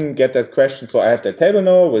often get that question? So I have that table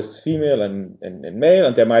now with female and male,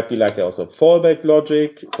 and there might be like also fallback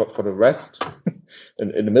logic for the rest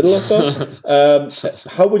in the middle or so.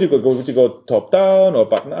 How would you go? Would you go top down or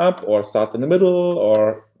button up or start in the middle?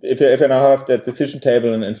 Or if I now have the decision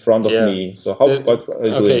table in front of me, so what are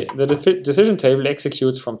you doing? The decision table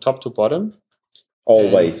executes from top to bottom.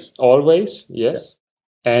 Always. Always, yes.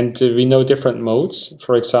 And we know different modes.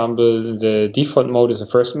 For example, the default mode is a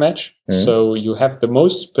first match. So you have the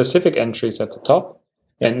most specific entries at the top,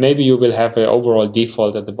 and maybe you will have an overall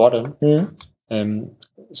default at the bottom.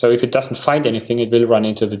 So if it doesn't find anything, it will run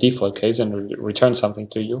into the default case and return something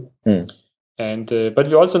to you. And but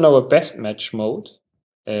we also know a best match mode,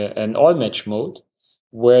 an all match mode,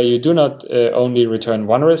 where you do not only return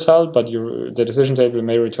one result, but the decision table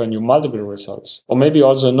may return you multiple results, or maybe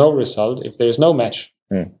also no result if there is no match.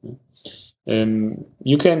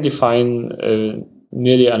 You can define a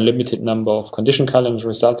nearly unlimited number of condition columns,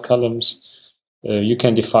 result columns. You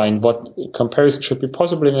can define what comparison should be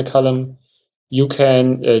possible in a column. You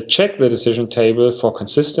can check the decision table for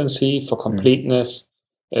consistency, for completeness,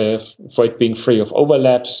 for it being free of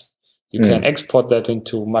overlaps. You can export that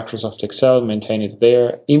into Microsoft Excel, maintain it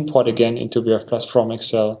there, import again into BRF Plus from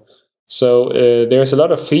Excel. So there's a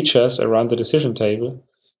lot of features around the decision table.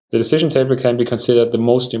 The decision table can be considered the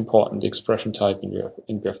most important expression type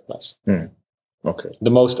in BRF Plus. Okay.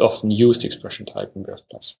 The most often used expression type in BRF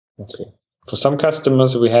Plus. Okay. For some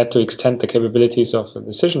customers, we had to extend the capabilities of the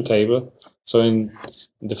decision table. So in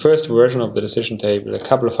the first version of the decision table, a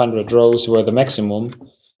couple of hundred rows were the maximum.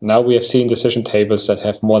 Now we have seen decision tables that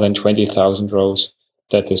have more than 20,000 rows.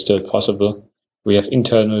 That is still possible. We have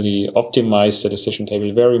internally optimized the decision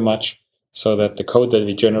table very much so that the code that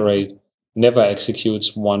we generate never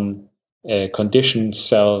executes one condition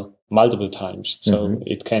cell multiple times. So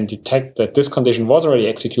it can detect that this condition was already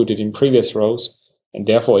executed in previous rows, and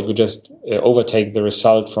therefore it would just overtake the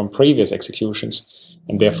result from previous executions,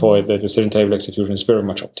 and therefore the decision table execution is very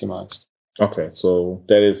much optimized. Okay, so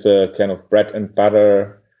that is a kind of bread and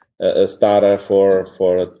butter a starter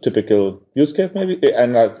for a typical use case, maybe,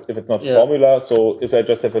 and if it's not formula. So if I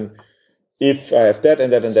just have if I have that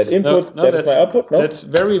and that and that input, that is my output. No, that's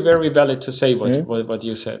very, very valid to say what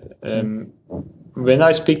you said. When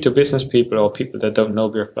I speak to business people or people that don't know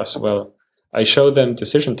BRF Plus well, I show them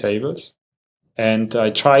decision tables, and I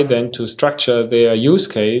try then to structure their use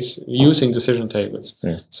case using decision tables.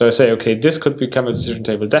 So I say, okay, this could become a decision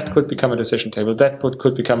table, that could become a decision table, that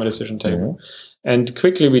could become a decision table. And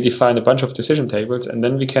quickly we define a bunch of decision tables, and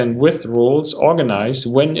then we can, with rules, organize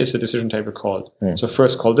when is a decision table called. So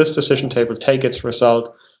first call this decision table, take its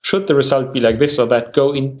result, should the result be like this or that,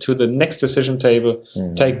 go into the next decision table,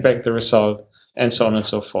 take back the result, and so on and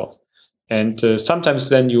so forth. And sometimes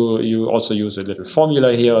then you also use a little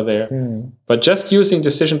formula here or there. But just using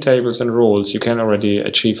decision tables and rules, you can already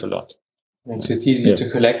achieve a lot. Makes it easier to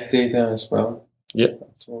collect data as well. Yeah.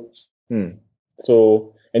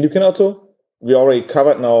 So, and you can also, we already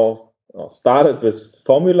covered now, started with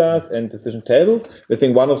formulas and decision tables. I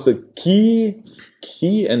think one of the key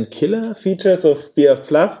and killer features of BRF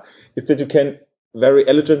Plus is that you can very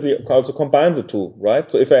elegantly also combine the two, right?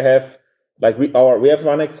 So if I have, like we have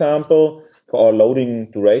one example for our loading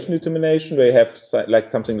duration determination, where you have like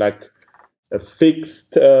something like a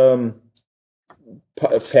fixed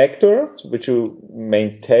factor which you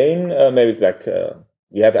maintain, maybe like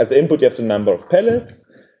you have as the input you have the number of pellets,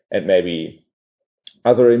 and maybe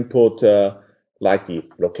other input like the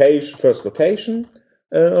location, first location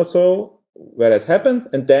or so, where that happens,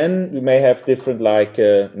 and then you may have different like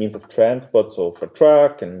means of transport. So for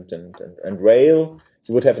truck and rail,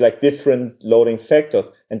 you would have like different loading factors,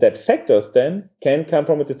 and that factors then can come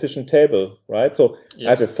from a decision table, right? So I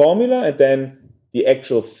have a formula, and then the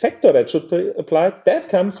actual factor that should be applied, that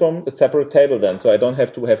comes from a separate table then. So I don't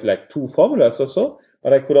have to have like two formulas or so,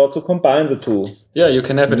 but I could also combine the two. Yeah, you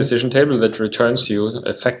can have a decision table that returns you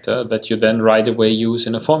a factor that you then right away use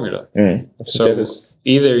in a formula. So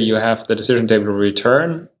either you have the decision table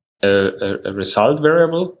return a result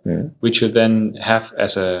variable, which you then have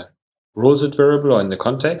as a rules it variable or in the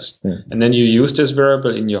context, and then you use this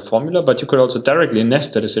variable in your formula, but you could also directly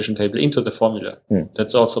nest the decision table into the formula.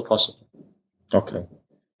 That's also possible. Okay.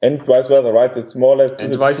 And vice versa, right? It's more or less...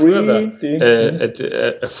 And vice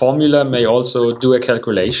versa. A formula may also do a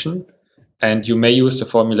calculation, and you may use the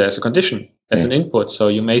formula as a condition, as an input. So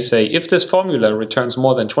you may say, if this formula returns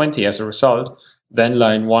more than 20 as a result, then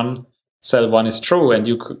line 1, cell 1 is true, and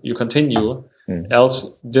you continue.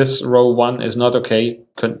 Else, this row 1 is not okay.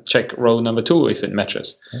 Check row number 2 if it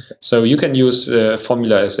matches. So you can use a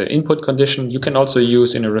formula as an input condition. You can also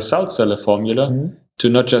use in a result cell a formula to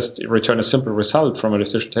not just return a simple result from a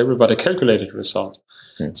decision table, but a calculated result.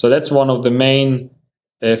 So that's one of the main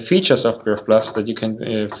features of BRF Plus, that you can,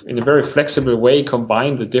 in a very flexible way,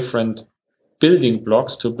 combine the different building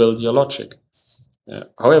blocks to build your logic.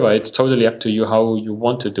 However, it's totally up to you how you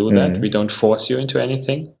want to do that. We don't force you into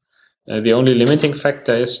anything. The only limiting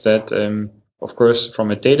factor is that, of course, from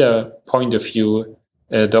a data point of view,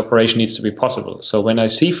 the operation needs to be possible. So when I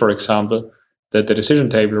see, for example, that the decision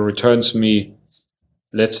table returns me,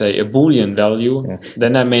 let's say, a Boolean value,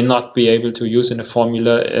 then I may not be able to use in a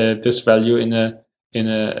formula this value in a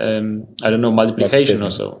I don't know, multiplication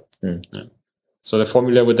or so. So the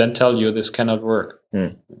formula would then tell you this cannot work.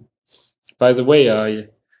 By the way,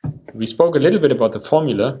 we spoke a little bit about the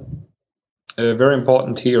formula. Very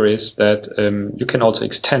important here is that you can also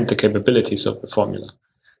extend the capabilities of the formula.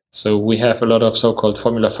 So we have a lot of so-called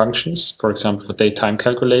formula functions, for example, for date-time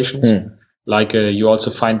calculations. Like you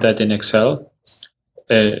also find that in Excel.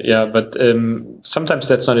 But sometimes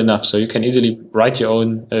that's not enough. So you can easily write your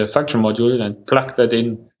own function module and plug that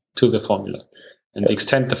in to the formula and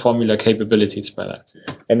extend the formula capabilities by that.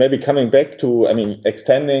 And maybe coming back to, I mean,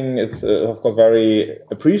 extending is of course very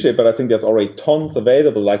appreciated, but I think there's already tons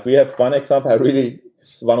available. Like we have one example,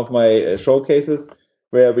 it's one of my showcases,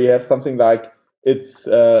 where we have something like it's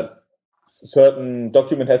certain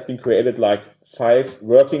document has been created like 5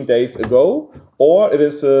 working days ago, or it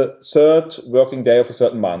is a third working day of a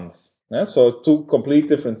certain month. So 2 complete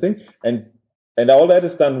different things, and all that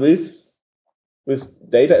is done with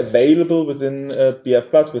data available within BRF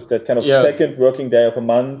Plus, with that kind of second working day of a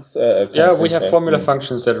month. We have formula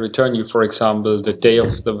functions that return you, for example, the day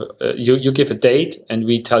of the. You give a date, and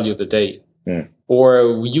we tell you the day.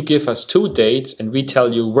 Or you give us 2 dates, and we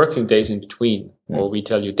tell you working days in between, or we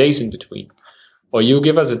tell you days in between. Or you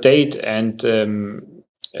give us a date, and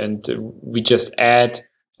we just add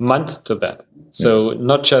month to that. So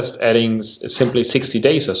not just adding simply 60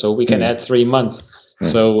 days or so, we can add 3 months.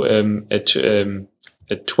 So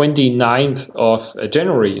at 29th of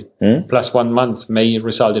January plus 1 month may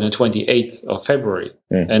result in a 28th of February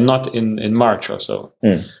and not in March or so.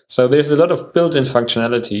 So there's a lot of built-in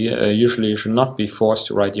functionality. Usually you should not be forced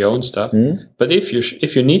to write your own stuff. But if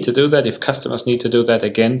you need to do that, if customers need to do that,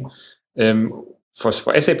 again, for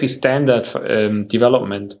SAP standard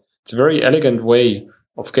development, it's a very elegant way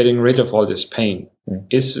of getting rid of all this pain.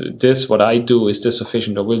 Is this what I do? Is this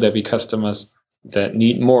sufficient, or will there be customers that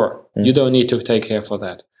need more? You don't need to take care for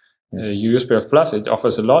that. You use BRF Plus, it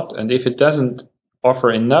offers a lot, and if it doesn't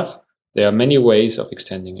offer enough, there are many ways of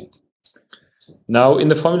extending it. Now, in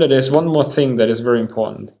the formula, there's one more thing that is very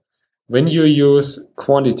important. When you use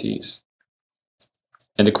quantities,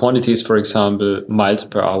 and the quantity is, for example, miles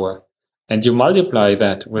per hour, and you multiply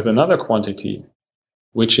that with another quantity,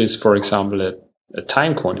 which is, for example, a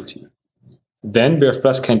time quantity, then BRF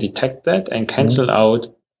Plus can detect that and cancel out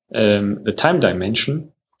the time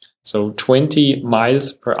dimension. So 20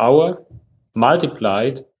 miles per hour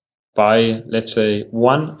multiplied by, let's say,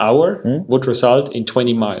 1 hour would result in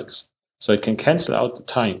 20 miles. So it can cancel out the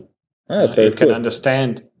time. That's very it can cool.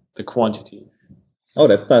 understand the quantity. Oh,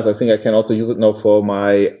 that's nice. I think I can also use it now for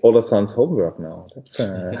my older son's homework now. That's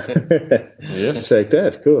yes. Check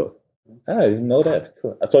that. Cool. I didn't know that.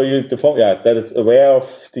 Cool. So that is aware of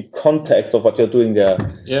the context of what you're doing there.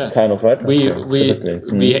 Yeah. Kind of, right? We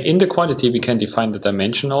in the quantity we can define the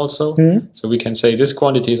dimension also. So we can say this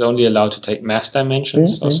quantity is only allowed to take mass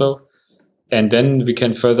dimensions also. And then we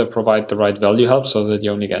can further provide the right value help so that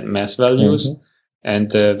you only get mass values.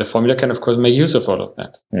 And the formula can, of course, make use of all of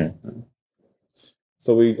that.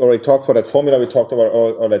 So we already talked for that formula. We talked about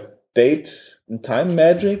all that date and time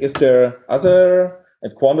magic. Is there other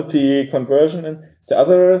quantity conversion? And is there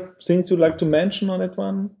other things you'd like to mention on that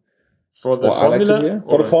one? For the formula?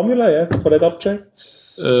 For the formula, yeah. For that object?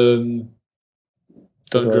 Don't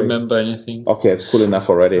remember anything. Okay, it's cool enough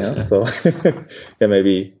already. Huh? So yeah,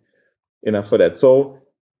 maybe enough for that. So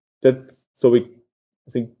we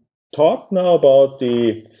I think talked now about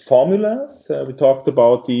the formulas. We talked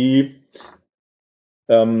about the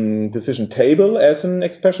decision table as an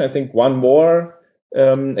expression. I think one more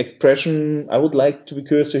expression I would like to be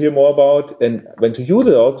curious to hear more about and when to use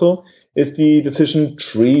it also is the decision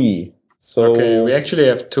tree. So we actually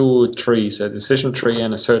have two trees, a decision tree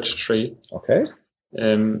and a search tree. Okay.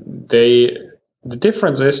 The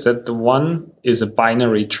difference is that the one is a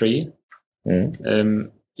binary tree.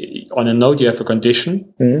 On a node you have a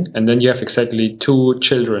condition and then you have exactly two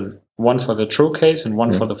children. One for the true case and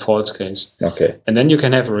one for the false case. Okay. And then you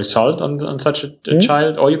can have a result on such a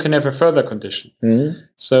child, or you can have a further condition.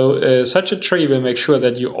 So such a tree will make sure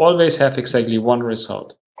that you always have exactly one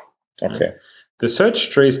result. Okay. The search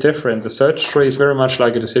tree is different. The search tree is very much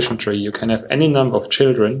like a decision tree. You can have any number of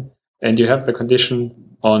children and you have the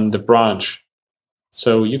condition on the branch.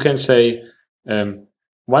 So you can say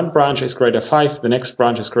one branch is greater 5, the next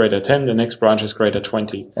branch is greater 10, the next branch is greater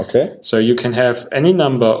 20. Okay. So you can have any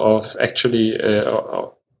number of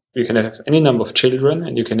you can have any number of children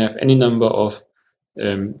and you can have any number of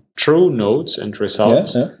true nodes and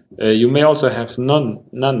results. You may also have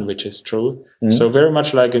none which is true. So very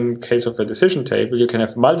much like in case of a decision table, you can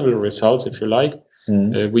have multiple results if you like.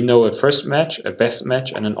 We know a first match, a best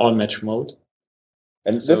match, and an all match mode.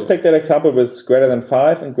 And let's take that example with greater than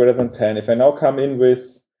 5 and greater than 10. If I now come in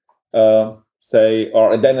with, and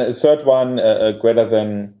then a third one greater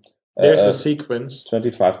than there's a sequence.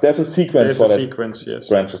 25. There's a sequence for that. Sequence, yes.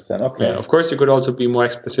 Branches then. Okay. Yeah, of course, you could also be more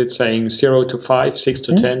explicit, saying 0 to 5, 6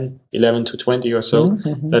 to 10, 11 to 20 or so.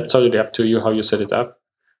 That's totally up to you how you set it up.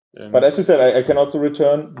 But as you said, I can also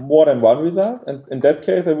return more than one result. And in that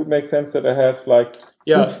case, it would make sense that I have like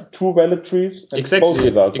two valid trees and both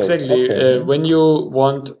results. Exactly. Okay. When you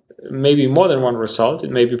want maybe more than one result,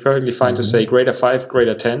 it may be perfectly fine to say greater 5,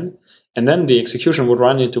 greater 10. And then the execution would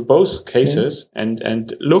run into both cases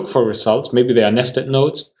and look for results. Maybe they are nested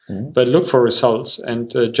nodes, but look for results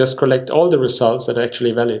and just collect all the results that are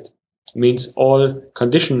actually valid. Means all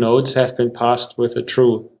condition nodes have been passed with a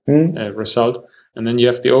true result. And then you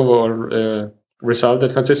have the overall result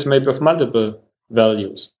that consists maybe of multiple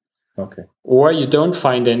values. Okay. Or you don't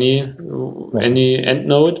find any end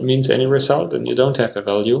node means any result, and you don't have a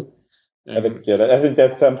value. I think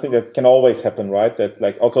that's something that can always happen, right? That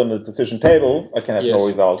like also on the decision table, I can have no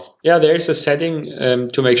result. Yeah, there is a setting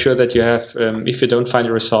to make sure that you have, if you don't find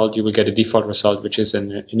a result, you will get a default result, which is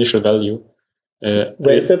an initial value. Where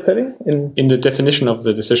is that setting? In the definition of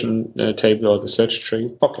the decision table or the search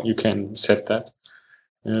tree, you can set that.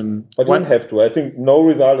 But you don't have to. I think no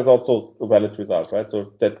result is also a valid result, right?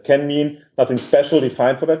 So that can mean nothing special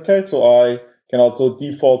defined for that case. So I can also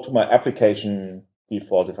default to my application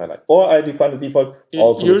default if I like. Or I define the default.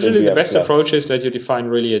 Usually the best approach is that you define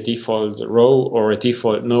really a default row or a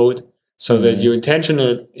default node so that you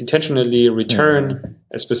intentionally return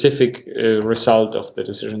a specific result of the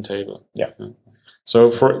decision table. Yeah.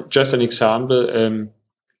 So for just an example,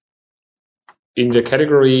 in which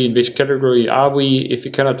category are we? If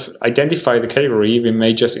we cannot identify the category, we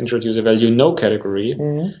may just introduce a value no category.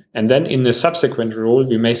 And then in the subsequent rule,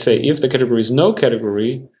 we may say if the category is no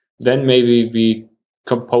category, then maybe we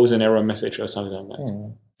compose an error message or something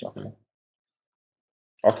like that.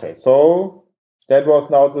 Okay, so that was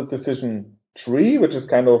now the decision tree, which is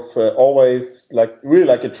kind of always really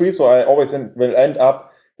like a tree. So I always will end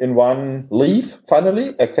up in one leaf,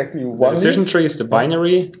 finally, exactly one The decision leaf. tree is the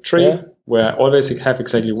binary tree, where I always have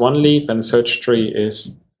exactly one leaf, and the search tree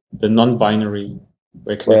is the non-binary,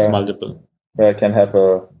 where you can have multiple. Where I can have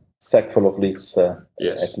a sack full of leaves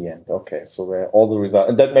Yes. at the end. Okay, so where all the results,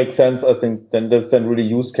 and that makes sense. I think then that's then really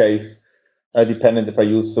use case dependent if I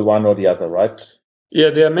use the one or the other, right? Yeah,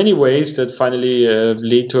 there are many ways that finally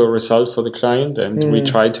lead to a result for the client, and we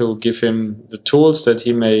try to give him the tools that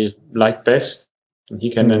he may like best, and he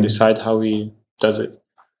can then decide how he does it.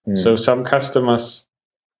 So some customers,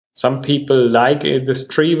 some people like this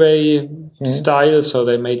tree-way style, so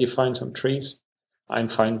they may define some trees. I'm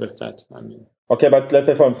fine with that. I mean, okay, but let's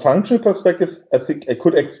say from a functional perspective, I think I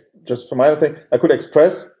could just from my understanding, I could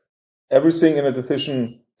express everything in a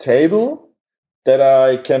decision table that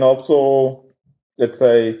I can also, let's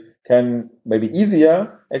say, can maybe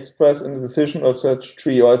easier express in the decision or search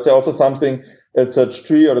tree, or is there also something that search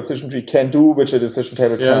tree or decision tree can do which a decision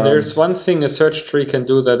table can't? Yeah, there's one thing a search tree can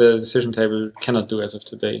do that a decision table cannot do as of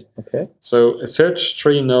today. Okay. So a search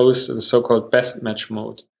tree knows the so-called best match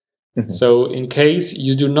mode. So in case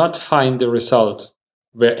you do not find the result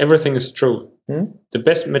where everything is true, the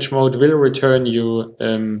best match mode will return you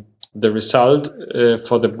the result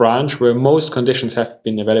for the branch where most conditions have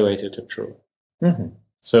been evaluated to true.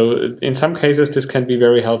 So in some cases, this can be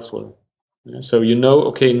very helpful. So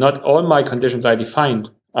okay, not all my conditions I defined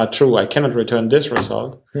are true. I cannot return this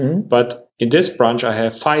result. But in this branch, I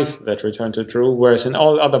have 5 that return to true, whereas in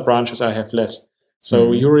all other branches, I have less.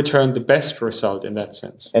 So you return the best result in that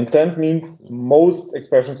sense. And sense means most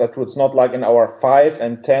expressions are true. It's not like in our 5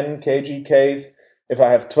 and 10 kg case. If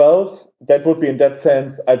I have 12, that would be in that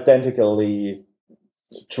sense identically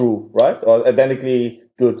true, right? Or identically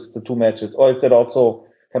good, the 2 matches. Or is that also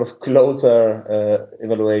kind of closer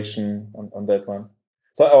evaluation on that one?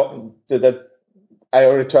 So that I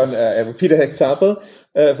return a repeated example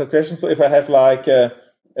for question. So if I have like a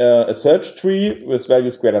search tree with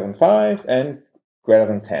values greater than 5 and greater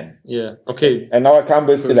than 10. Yeah. Okay. And now I come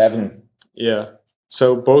with 11. Yeah.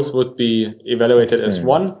 So both would be evaluated as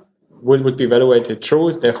 1. Would be evaluated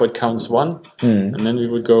true, therefore it counts 1. And then we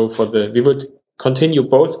would go we would continue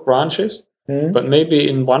both branches, but maybe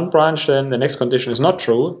in one branch then the next condition is not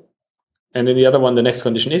true, and in the other one the next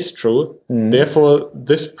condition is true. Therefore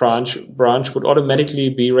this branch would automatically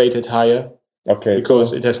be rated higher. Okay.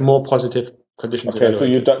 Because it has more positive conditions. Okay.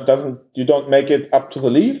 Evaluated. So you don't make it up to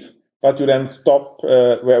the leaf, but you then stop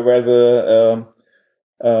where the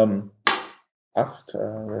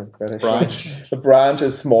the branch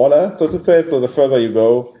is smaller, so to say. So the further you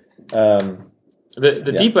go,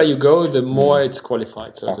 the deeper you go, the more it's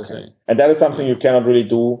qualified, so to say. And that is something you cannot really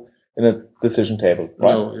do in a decision table,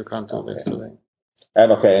 right? No, you can't do this today.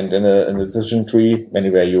 And in a decision tree,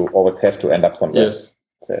 anywhere you always have to end up somewhere. Yes.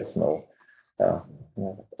 There's no.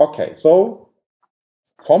 Okay, so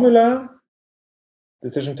formula,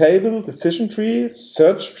 decision table, decision tree,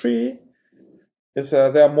 search tree.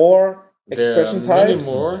 There are more expression types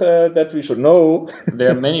that we should know?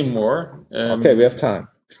 There are many more. Okay, we have time.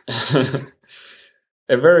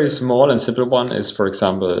 A very small and simple one is, for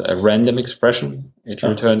example, a random expression. It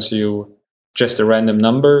returns you just a random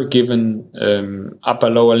number given upper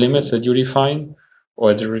lower limits that you define,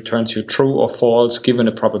 or it returns you true or false given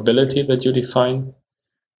a probability that you define.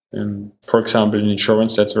 For example, in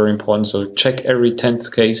insurance, that's very important. So check every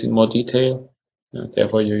 10th case in more detail.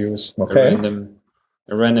 Therefore, you use a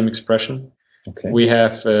random expression. Okay. We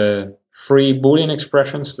have 3 Boolean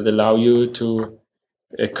expressions that allow you to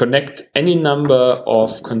connect any number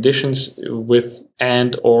of conditions with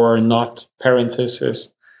and or not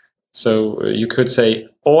parentheses. So you could say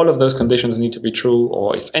all of those conditions need to be true,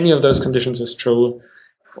 or if any of those conditions is true,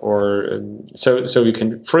 or so you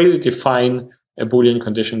can freely define a Boolean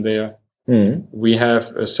condition there. We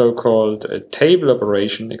have a so-called table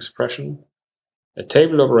operation expression. A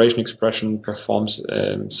table operation expression performs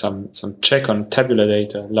some check on tabular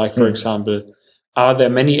data, like for example, are there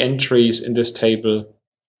many entries in this table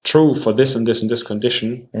true for this and this and this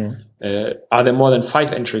condition? Are there more than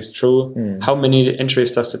 5 entries true? How many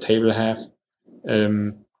entries does the table have?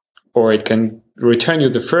 Or it can return you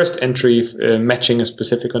the first entry matching a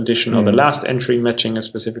specific condition, or the last entry matching a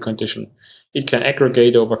specific condition. It can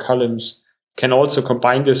aggregate over columns, can also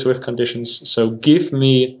combine this with conditions. So give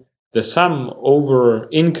me the sum over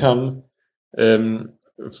income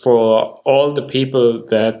for all the people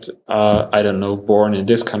that are, I don't know, born in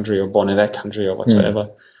this country or born in that country or whatsoever.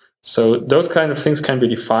 So those kind of things can be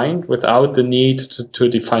defined without the need to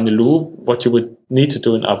define a loop, what you would need to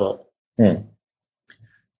do in other. In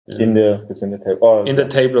the table. In the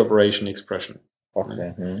table operation expression.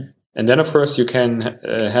 Okay. And then, of course, you can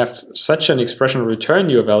have such an expression return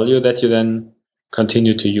your value that you then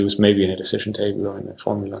continue to use maybe in a decision table or in a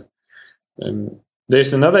formula.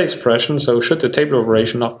 There's another expression. So should the table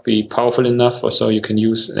operation not be powerful enough or so, you can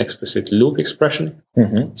use an explicit loop expression.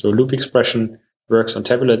 Mm-hmm. So loop expression works on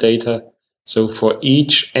tabular data. So for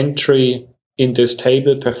each entry in this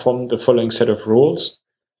table, perform the following set of rules.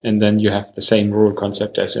 And then you have the same rule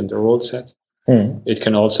concept as in the rule set. It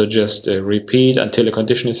can also just repeat until a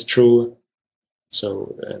condition is true.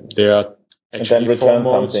 So there are actually and then return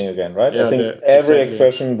something again, right? Yeah, I think every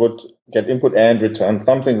expression would get input and return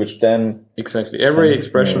something, which then every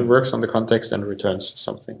expression works on the context and returns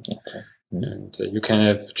something. Okay. And you can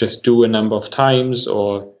have just do a number of times,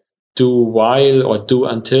 or do while, or do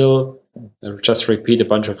until. Just repeat a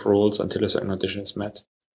bunch of rules until a certain condition is met.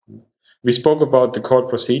 We spoke about the call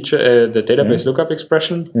procedure, the database lookup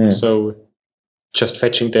expression. So just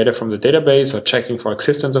fetching data from the database or checking for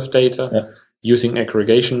existence of data, using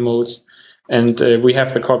aggregation modes. And we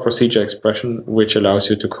have the call procedure expression, which allows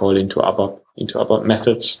you to call into ABAP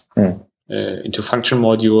methods, into function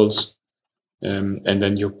modules, and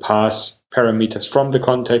then you pass parameters from the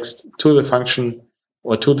context to the function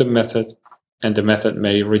or to the method, and the method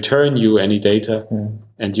may return you any data,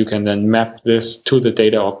 and you can then map this to the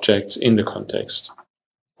data objects in the context.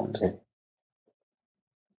 Okay.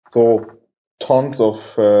 So tons of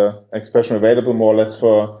expression available, more or less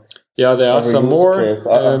for. Yeah, there are some more. Case.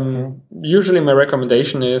 Usually my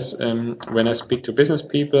recommendation is when I speak to business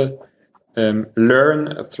people, learn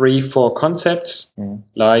 3-4 concepts,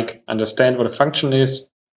 like understand what a function is,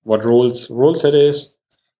 what rule set is,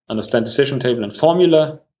 understand decision table and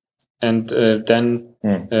formula, and then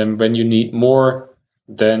when you need more,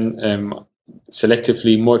 then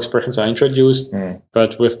selectively more expressions are introduced.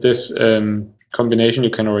 But with this combination,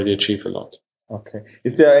 you can already achieve a lot. Okay.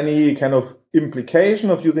 Is there any kind of implication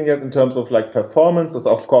of using it in terms of like performance?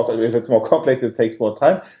 Of course, if it's more complex, it takes more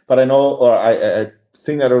time. But I know, or I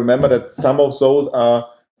think I remember that some of those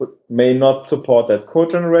may not support that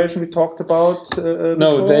code generation we talked about.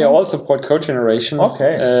 No, they all support code generation.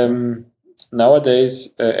 Okay.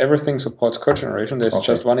 Nowadays, everything supports code generation. There's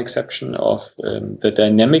just one exception of the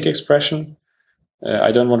dynamic expression.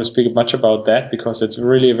 I don't want to speak much about that because it's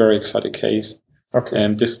really a very exotic case. Okay.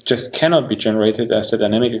 And this just cannot be generated as the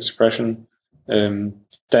dynamic expression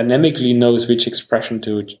dynamically knows which expression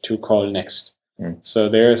to call next. So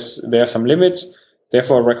there are some limits.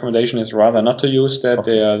 Therefore, a recommendation is rather not to use that.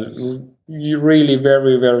 There are really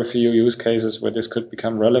very, very few use cases where this could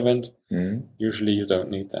become relevant. Usually you don't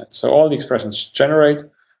need that. So all the expressions generate.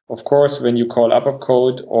 Of course, when you call ABAP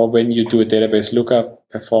code or when you do a database lookup,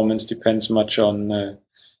 performance depends much on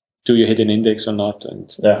do you hit an index or not.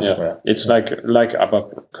 And it's like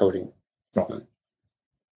ABAP coding. Oh.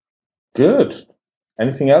 Good.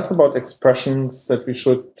 Anything else about expressions that we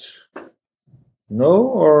should know?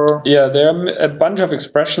 Or there are a bunch of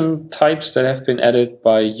expression types that have been added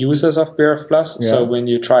by users of BRF Plus. So when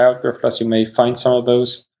you try out BRF Plus, you may find some of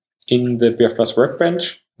those in the BRF Plus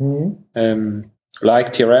workbench.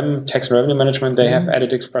 Like TRM, tax and revenue management, they have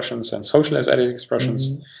added expressions, and social has added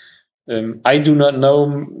expressions. I do not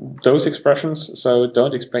know those expressions, so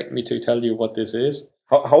don't expect me to tell you what this is.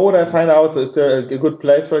 How would I find out? So is there a good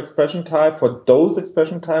place for expression type, for those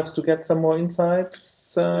expression types, to get some more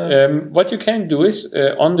insights? What you can do is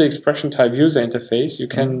on the expression type user interface, you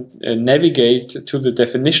can navigate to the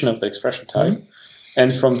definition of the expression type.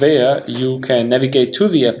 And from there, you can navigate to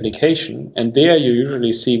the application, and there you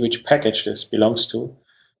usually see which package this belongs to.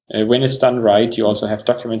 When it's done right, you also have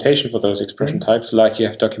documentation for those expression types, like you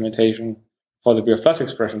have documentation for the BRF Plus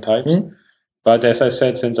expression types. But as I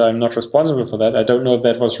said, since I'm not responsible for that, I don't know if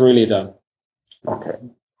that was really done. Okay.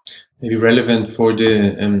 Maybe relevant for the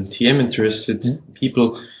TM interested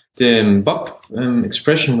people, the BOP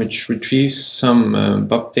expression, which retrieves some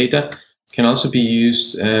BOP data, can also be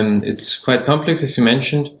used. It's quite complex, as you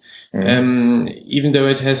mentioned. Even though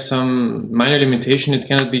it has some minor limitation, it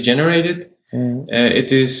cannot be generated.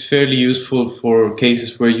 It is fairly useful for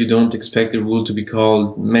cases where you don't expect a rule to be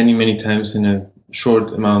called many, many times in a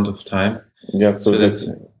short amount of time. Yeah, so that's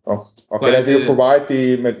okay. That you provide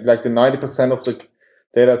the 90% of the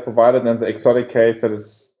data provided, and the exotic case that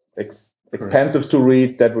is expensive to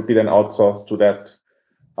read, that would be then outsourced to that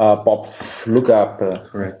BOP lookup.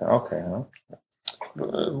 Correct. Okay.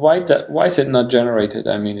 Why is it not generated?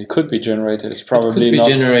 I mean, it could be generated. It's probably not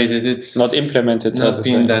generated. It's not implemented. Not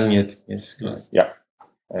been done yet. Yes. Yeah.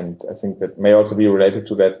 And I think that may also be related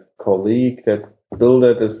to that colleague that built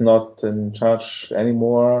it is not in charge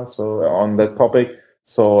anymore. So on that topic,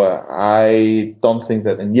 So I don't think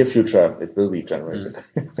that in near future it will be generated.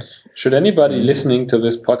 Should anybody listening to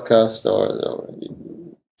this podcast or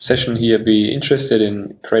session here be interested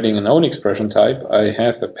in creating an own expression type, I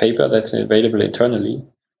have a paper that's available internally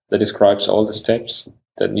that describes all the steps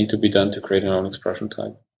that need to be done to create an own expression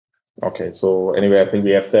type. Okay, so anyway, I think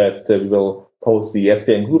we have that. We will post the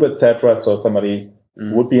SDN group, etc. So somebody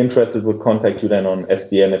who would be interested would contact you then on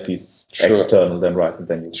SDN if he's external, then right, and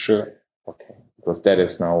then you. Sure. Okay, because that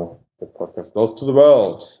is now the podcast goes to the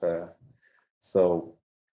world. So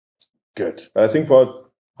good. But I think for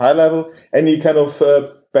high level, any kind of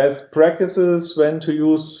best practices when to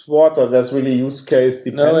use what, or that's really use case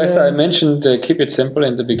dependent? No, as I mentioned, keep it simple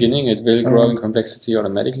in the beginning. It will grow in complexity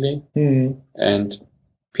automatically. And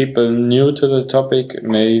people new to the topic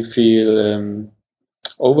may feel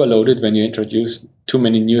overloaded when you introduce too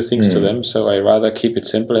many new things to them. So I rather keep it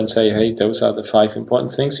simple and say, hey, those are the 5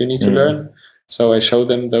 important things you need to learn. So I show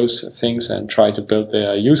them those things and try to build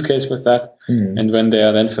their use case with that. And when they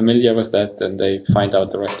are then familiar with that, then they find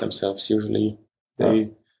out the rest themselves. Usually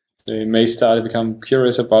they may start to become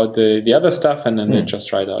curious about the other stuff, and then they just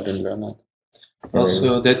try it out and learn that.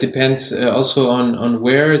 Also, that depends also on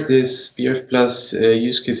where this BRF Plus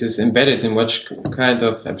use case is embedded, in which kind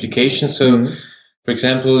of application. So, for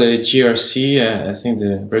example, GRC, I think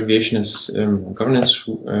the abbreviation is governance,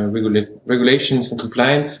 regulations and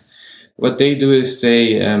compliance. What they do is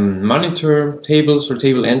they monitor tables or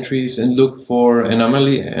table entries and look for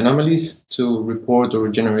anomalies to report or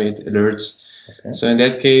generate alerts. Okay. So in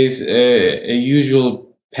that case, a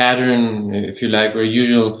usual pattern, if you like, or a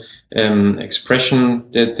usual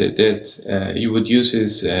expression that you would use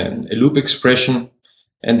is a loop expression,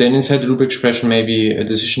 and then inside the loop expression maybe a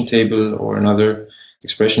decision table or another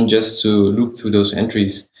expression just to loop through those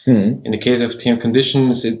entries. In the case of TM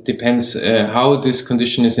conditions, it depends how this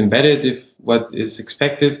condition is embedded, if what is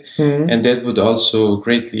expected, and that would also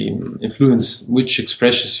greatly influence which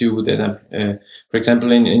expressions you would end up. For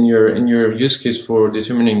example, in your use case for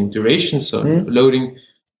determining durations or loading,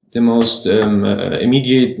 the most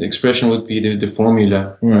immediate expression would be the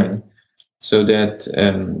formula, right? So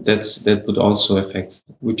that would also affect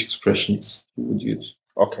which expressions you would use.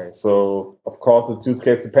 Okay, so of course it's use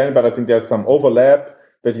case dependent, but I think there's some overlap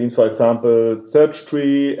between, for example, search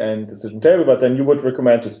tree and decision table, but then you would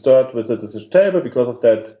recommend to start with a decision table because of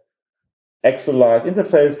that Excel-like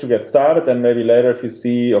interface to get started, and maybe later if you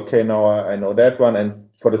see, okay, now I know that one, and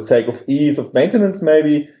for the sake of ease of maintenance,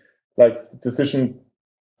 maybe like decision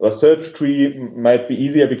or search tree might be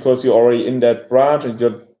easier because you're already in that branch,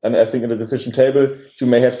 and I think in the decision table, you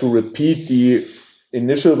may have to repeat the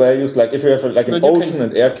initial values, like if you have like an ocean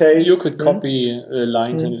and air case. You could copy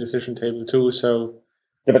lines in the decision table too, so.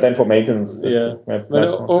 Yeah, but then for maintenance. But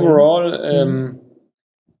overall,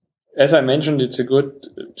 as I mentioned, it's a good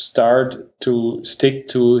start to stick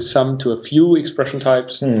to a few expression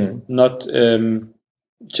types, not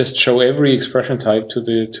just show every expression type to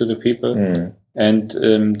the people, and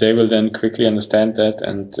they will then quickly understand that,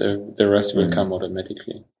 and the rest will come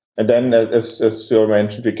automatically. And then, as you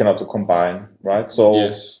mentioned, we can also combine, right? So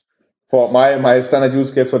yes. For my standard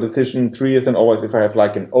use case for decision tree is then always if I have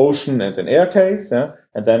like an ocean and an air case,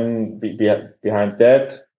 and then behind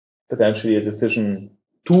that potentially a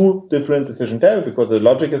two different decision table because the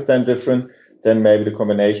logic is then different. Then maybe the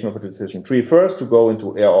combination of a decision tree first to go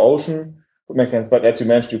into air or ocean would make sense. But as you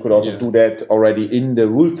mentioned, you could also do that already in the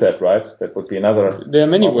rule set, right? That would be another. There are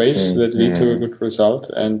many ways that lead to a good result,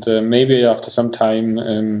 and maybe after some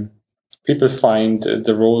time, people find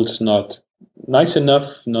the rules not nice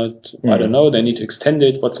enough, I don't know, they need to extend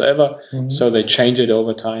it whatsoever, so they change it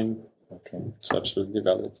over time. Okay, it's absolutely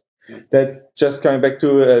valid. That just coming back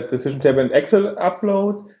to decision table and Excel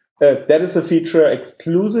upload, that is a feature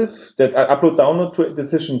exclusive that I upload download to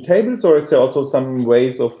decision tables, or is there also some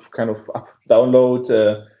ways of kind of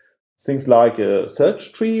download things like a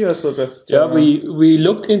search tree, or so just? We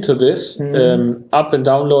looked into this up and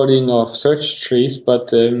downloading of search trees,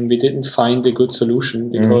 but we didn't find a good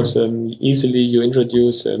solution because easily you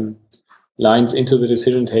introduce lines into the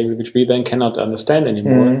decision table which we then cannot understand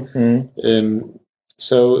anymore.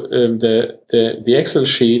 So the Excel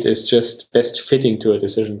sheet is just best fitting to a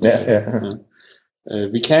decision table.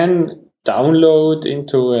 We can download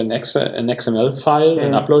into an XML file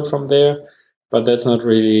and upload from there, but that's not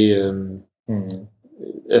really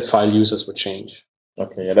a file users would change.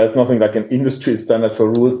 Okay, there's nothing like an industry standard for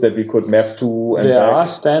rules that we could map to. And there are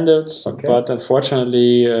standards, but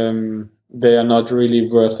unfortunately, they are not really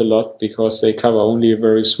worth a lot because they cover only a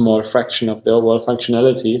very small fraction of the overall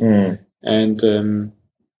functionality. And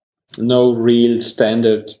no real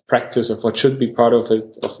standard practice of what should be part of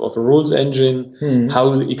it, of a rules engine,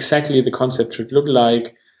 how exactly the concept should look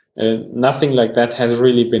like. Nothing like that has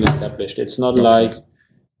really been established. It's not like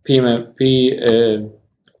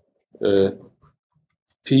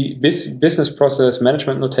business process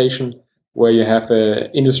management notation, where you have a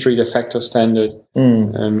industry de facto standard.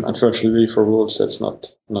 Unfortunately, for rules, that's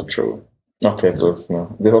not true. Okay, so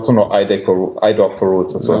there's also no IDOC for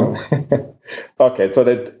rules or so. No. Okay, so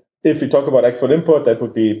that if we talk about export-import, that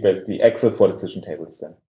would be basically Excel for decision tables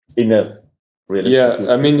then. In a realistic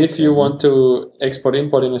I mean, if you want to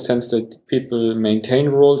export-import in a sense that people maintain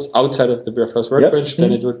rules outside of the BRFplus workbench,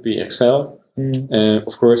 then it would be Excel.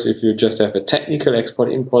 Of course, if you just have a technical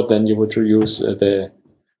export-import, then you would use the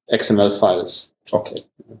XML files. Okay.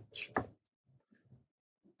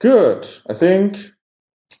 Good. I think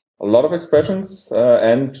a lot of expressions,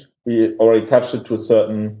 and we already touched it to a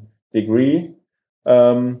certain degree.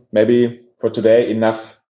 Maybe for today,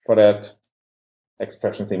 enough for that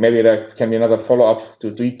expression thing. Maybe there can be another follow-up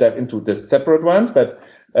to deep dive into the separate ones, but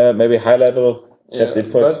maybe high level. That's it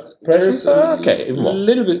for expressions. Okay, a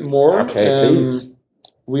little bit more. Okay, please.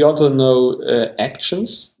 We also know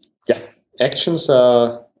actions. Yeah. Actions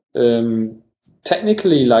are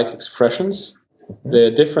technically like expressions.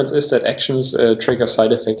 The difference is that actions trigger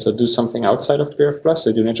side effects or do something outside of BRFplus.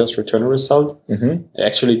 They do not just return a result. They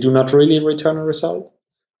actually do not really return a result,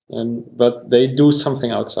 but they do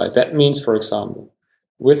something outside. That means, for example,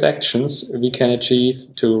 with actions, we can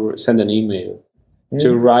achieve to send an email,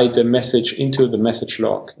 to write a message into the message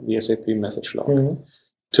log, the SAP message log,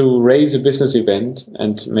 to raise a business event,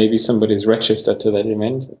 and maybe somebody is registered to that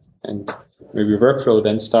event, and maybe workflow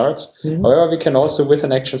then starts. However, we can also, with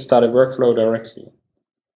an action, start a workflow directly.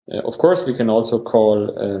 Of course, we can also call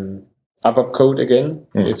ABAP code again.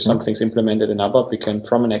 If something's implemented in ABAP, we can,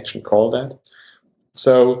 from an action, call that.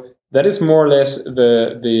 So that is more or less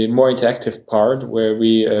the more interactive part, where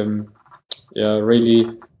we really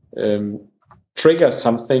trigger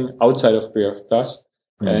something outside of BRFplus.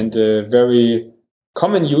 And a very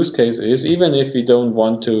common use case is, even if we don't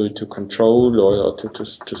want to control or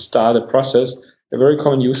to start a process, a very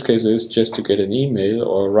common use case is just to get an email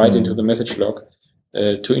or write into the message log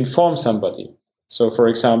to inform somebody. So, for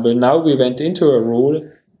example, now we went into a rule,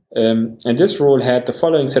 and this rule had the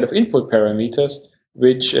following set of input parameters,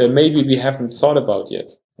 which maybe we haven't thought about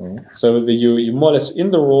yet. So you more or less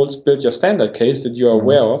in the rules build your standard case that you are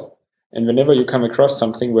aware of, and whenever you come across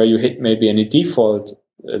something where you hit maybe any default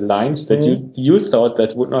lines that you thought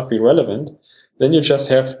that would not be relevant, then you just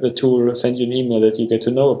have the tool send you an email that you get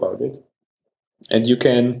to know about it. And you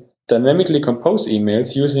can dynamically compose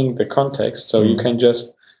emails using the context. So you can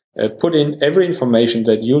just put in every information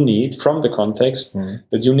that you need from the context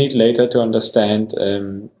that you need later to understand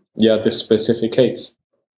this specific case.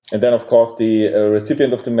 And then, of course, the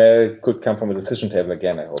recipient of the mail could come from a decision table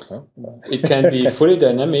again, I hope. Huh? It can be fully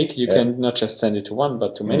dynamic. You can not just send it to one,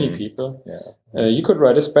 but to many people. You could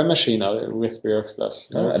write a spam machine with BRFplus.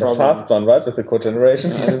 And a fast one, right? With the code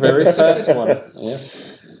generation. A very fast one, yes.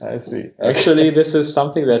 I see. Actually, this is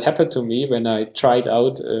something that happened to me when I tried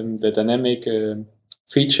out the dynamic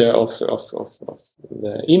feature of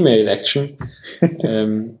the email action.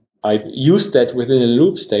 I used that within a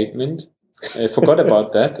loop statement. I forgot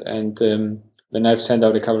about that, and then I've sent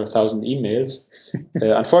out a couple of thousand emails.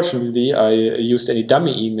 Unfortunately, I used any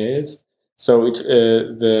dummy emails, so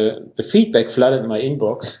the feedback flooded my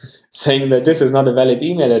inbox, saying that this is not a valid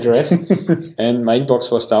email address, and my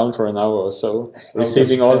inbox was down for an hour or so,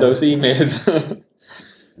 receiving all those emails.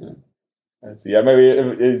 I see. Yeah, maybe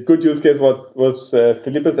a good use case was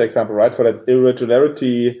Philippe's example, right? For that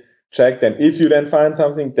irregularity check. Then, if you then find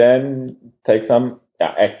something, then take some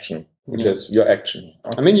action. Which is your action.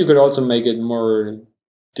 Okay. I mean, you could also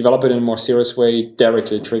develop it in a more serious way,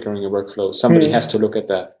 directly triggering a workflow. Somebody has to look at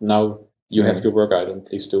that. Now you have your work item.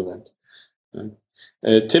 Please do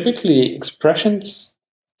that. Typically, expressions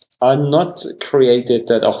are not created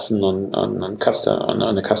that often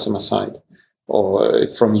on the customer side or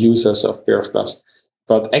from users of BRFplus,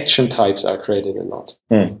 but action types are created a lot.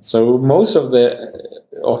 So most of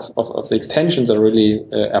the extensions are really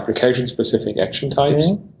application-specific action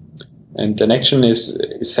types. And an action is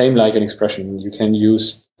same like an expression. You can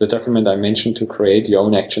use the document I mentioned to create your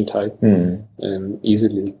own action type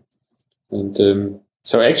easily. And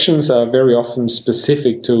so actions are very often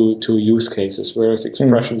specific to use cases, whereas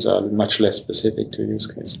expressions are much less specific to use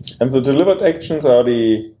cases. And the delivered actions are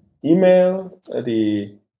the email,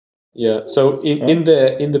 So in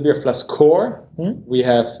the BRFplus core, we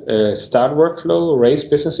have start workflow, raise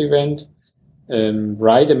business event,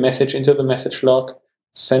 write a message into the message log,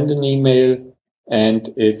 send an email, and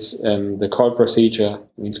it's the call procedure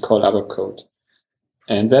means call ABAP code.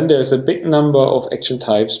 And then there's a big number of action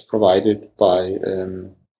types provided by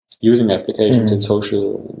using applications in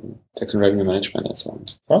social, tax and revenue management, and so on.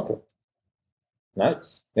 Okay.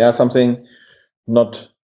 Nice. Yeah, something not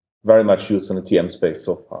very much used in the TM space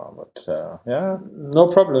so far, but yeah. No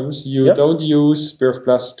problems. You don't use BRF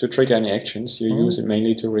Plus to trigger any actions. You use it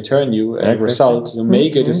mainly to return you a result. You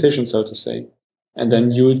make a decision, so to say, and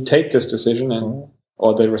then you take this decision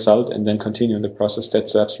or the result and then continue in the process.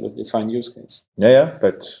 That's absolutely fine use case. Yeah,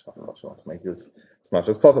 but of course we want to make use as much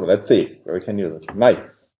as possible. Let's see where we can use it.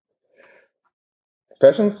 Nice.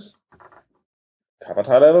 Questions? Covered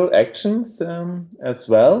high level actions as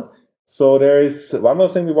well. So there is one more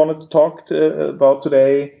thing we wanted to talk about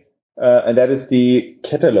today, and that is the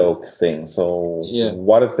catalog thing. So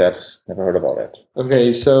what is that? Never heard about it.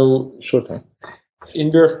 Okay, so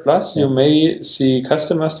in BRF Plus, you may see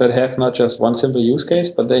customers that have not just one simple use case,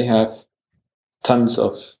 but they have tons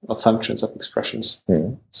of functions, of expressions.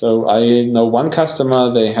 So I know one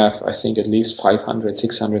customer, they have, I think, at least 500,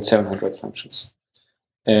 600, 700 functions.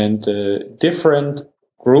 And different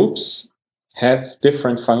groups have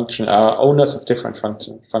different owners of different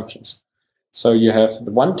functions. So you have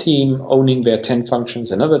one team owning their 10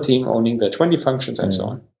 functions, another team owning their 20 functions, and so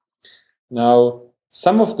on. Now,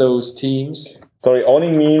 some of those teams... Sorry,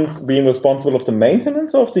 owning means being responsible of the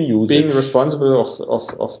maintenance or of the usage? Being responsible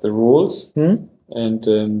of the rules. And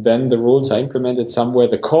then the rules are implemented somewhere.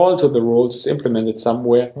 The call to the rules is implemented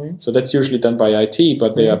somewhere. So that's usually done by IT,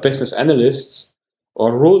 but they are business analysts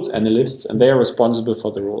or rules analysts, and they are responsible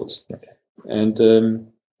for the rules. And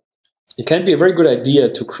it can be a very good idea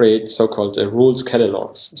to create so-called rules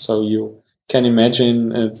catalogs. So you can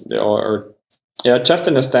imagine just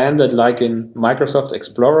understand that like in Microsoft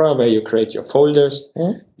Explorer, where you create your folders,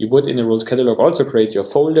 you would in a rules catalog also create your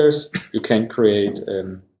folders. You can create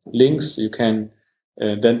links. You can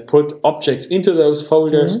then put objects into those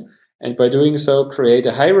folders. And by doing so, create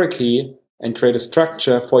a hierarchy and create a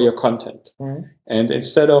structure for your content. And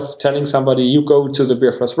instead of telling somebody, you go to the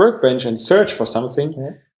BRF Plus workbench and search for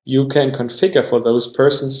something, you can configure for those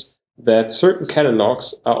persons that certain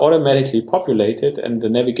catalogs are automatically populated and the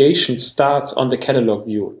navigation starts on the catalog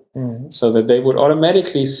view. So that they would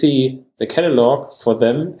automatically see the catalog for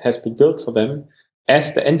them has been built for them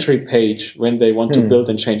as the entry page when they want to build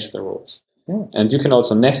and change the rules. And you can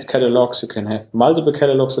also nest catalogs. You can have multiple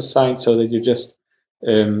catalogs assigned so that you just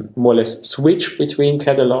more or less switch between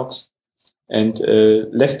catalogs, and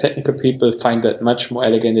less technical people find that much more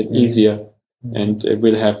elegant and easier, and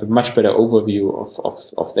will have a much better overview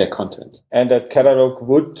of their content. And that catalog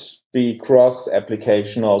would be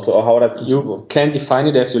cross-application also, or how that's... You can define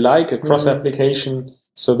it as you like, a cross-application,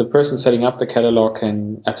 so the person setting up the catalog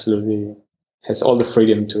can absolutely has all the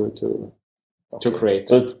freedom to create.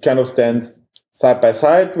 So it kind of stands side by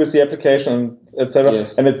side with the application, etc.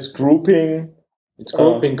 Yes. And it's grouping... It's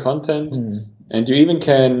grouping content, and you even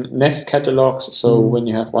can nest catalogs. So when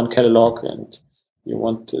you have one catalog and you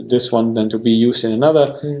want this one then to be used in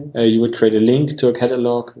another, you would create a link to a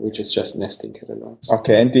catalog, which is just nesting catalogs.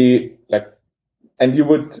 Okay, and you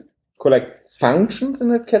would collect functions in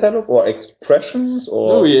that catalog or expressions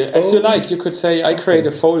or... as you like. You could say, I create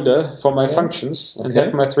a folder for my functions and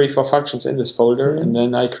have my 3-4 functions in this folder, and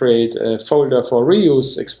then I create a folder for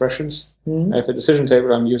reuse expressions. I have a decision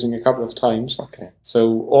table I'm using a couple of times.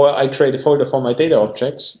 Or I create a folder for my data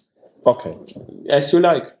objects. As you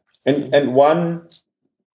like. And one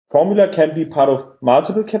formula can be part of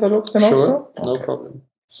multiple catalogs then also? No problem.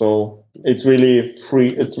 So it's really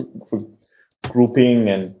free, it's for grouping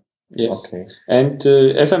and... Yes. And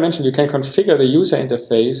as I mentioned, you can configure the user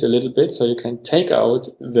interface a little bit, so you can take out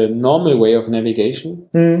the normal way of navigation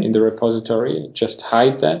in the repository, just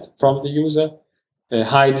hide that from the user,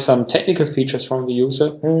 hide some technical features from the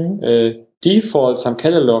user, default some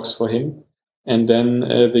catalogs for him, and then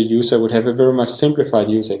the user would have a very much simplified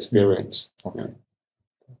user experience.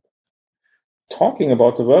 Talking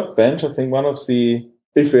about the workbench, I think one of the...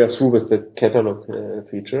 If we are through with the catalog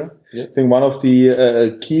feature, I think one of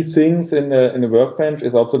the key things in the workbench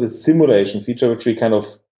is also the simulation feature, which we kind of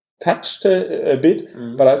touched a bit,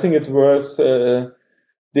 but I think it's worth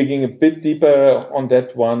digging a bit deeper on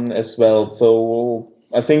that one as well. So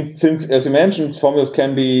I think since, as you mentioned, formulas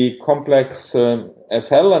can be complex as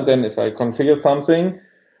hell, and then if I configure something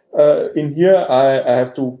in here, I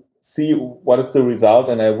have to see what is the result,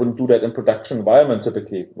 and I wouldn't do that in production environment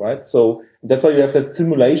typically, right? So that's why you have that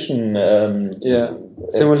simulation.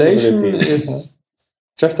 Simulation is,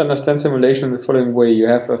 just understand simulation in the following way. You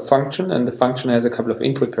have a function, and the function has a couple of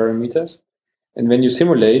input parameters. And when you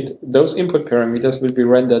simulate, those input parameters will be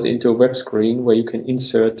rendered into a web screen where you can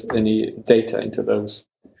insert any data into those.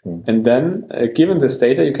 And then, given this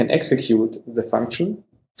data, you can execute the function.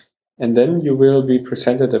 And then you will be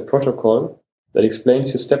presented a protocol that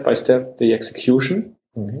explains you step by step the execution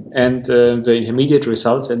and the intermediate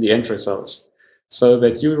results and the end results. So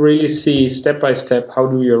that you really see step by step how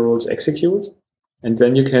do your rules execute. And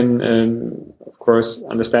then you can, of course,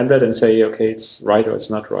 understand that and say, okay, it's right or it's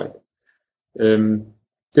not right.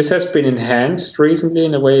 This has been enhanced recently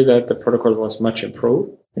in a way that the protocol was much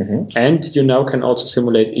improved. And you now can also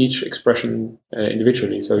simulate each expression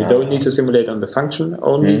individually. So you don't need to simulate on the function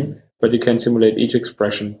only, but you can simulate each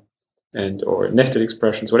expression and or nested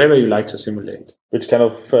expressions, whatever you like to simulate. Which kind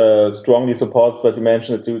of strongly supports what you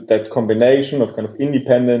mentioned, that combination of kind of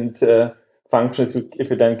independent functions,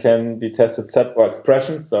 if it then can be tested or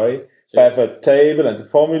expressions, sorry. If I have a table and a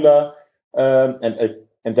formula,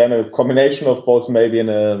 and then a combination of both, maybe in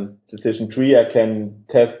a decision tree, I can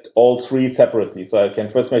test all three separately. So I can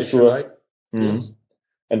first make sure. Right. Yes.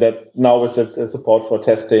 And that now with the support for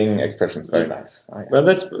testing expressions. Very nice. Well,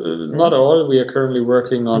 that's not all. We are currently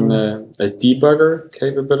working on a debugger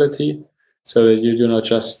capability so that you do not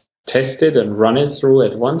just test it and run it through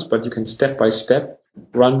at once, but you can step by step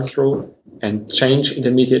run through and change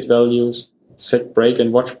intermediate values, set break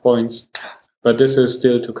and watch points. But this is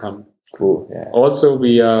still to come. Cool. Yeah. Also,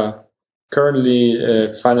 we are currently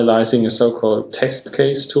finalizing a so-called test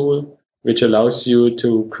case tool, which allows you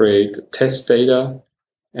to create test data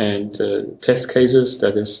and test cases,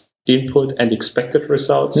 that is input and expected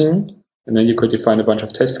results. And then you could define a bunch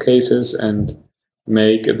of test cases and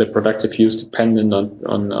make the productive use dependent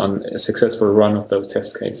on a successful run of those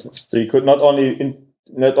test cases. So you could not only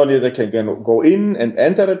they can go in and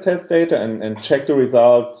enter the test data and check the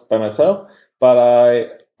results by myself, but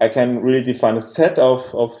I can really define a set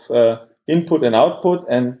of input and output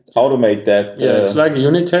and automate that. Yeah, it's like a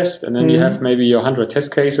unit test, and then you have maybe your 100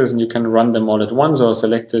 test cases, and you can run them all at once or a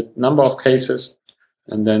selected number of cases,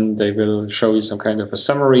 and then they will show you some kind of a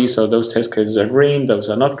summary. So those test cases are green, those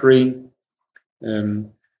are not green.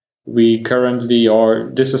 We currently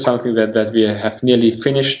this is something that we have nearly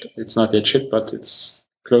finished. It's not yet shipped, but it's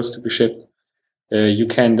close to be shipped. You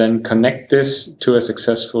can then connect this to a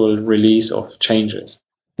successful release of changes.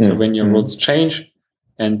 So when your rules change,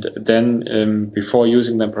 and then before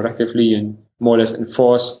using them productively, and more or less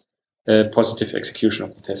enforce positive execution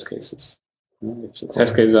of the test cases. If the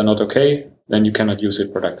test cases are not okay, then you cannot use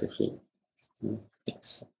it productively.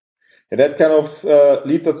 Yes. And that kind of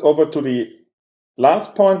leads us over to the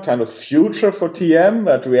last point, kind of future for TM,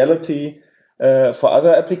 but reality for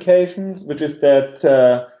other applications, which is that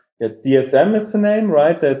DSM is the name,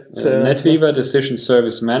 right? That NetWeaver Decision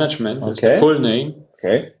Service Management is the full name.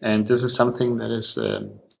 Okay. And this is something that is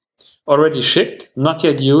already shipped, not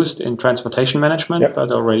yet used in transportation management,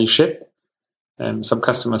 but already shipped. Some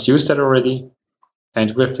customers use that already.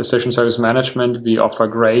 And with Decision Service Management, we offer a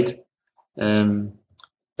great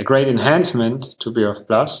enhancement to BRF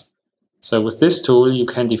Plus. So with this tool, you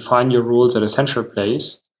can define your rules at a central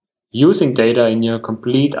place using data in your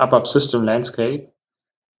complete ABAP system landscape,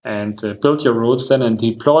 and build your rules then and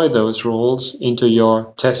deploy those rules into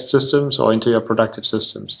your test systems or into your productive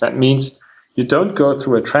systems. That means you don't go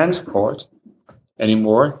through a transport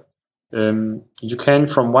anymore. You can,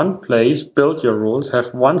 from one place, build your rules,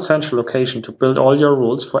 have one central location to build all your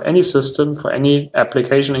rules for any system, for any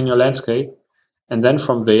application in your landscape. And then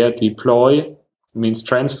from there, deploy, means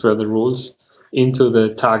transfer the rules into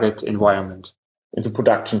the target environment. Into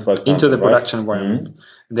production, for example. Into the production environment.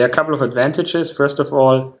 There are a couple of advantages. First of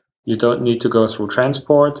all, you don't need to go through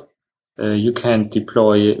transport. You can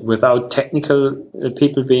deploy without technical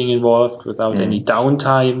people being involved, without any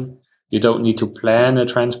downtime. You don't need to plan a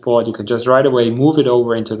transport. You can just right away move it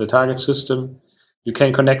over into the target system. You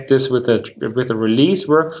can connect this with a release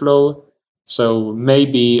workflow. So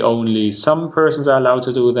maybe only some persons are allowed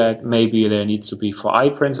to do that. Maybe there needs to be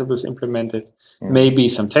 4I principles implemented. Maybe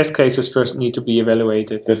some test cases first need to be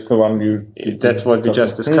evaluated. That's the one That's what we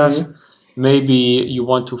just discussed. Maybe you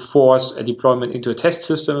want to force a deployment into a test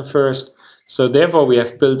system first. So therefore, we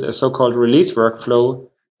have built a so-called release workflow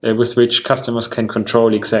with which customers can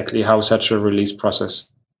control exactly how such a release process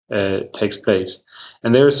takes place.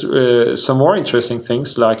 And there's some more interesting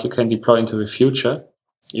things, like you can deploy into the future.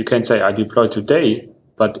 You can say, I deploy today,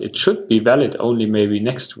 but it should be valid only maybe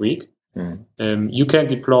next week. You can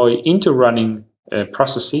deploy into running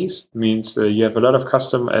processes, means you have a lot of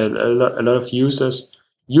a lot of users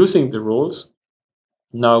using the rules.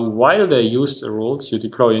 Now, while they use the rules, you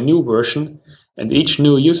deploy a new version, and each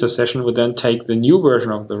new user session will then take the new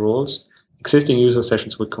version of the rules existing user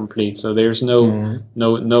sessions would complete. So there's no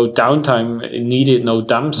downtime needed, no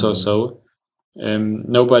dumps or so.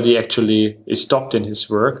 Nobody actually is stopped in his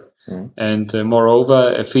work. And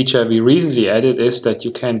moreover, a feature we recently added is that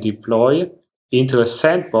you can deploy into a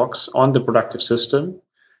sandbox on the productive system.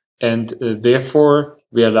 And therefore,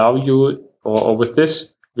 we allow you, or with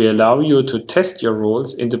this, we allow you to test your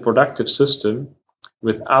rules in the productive system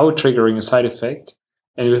without triggering a side effect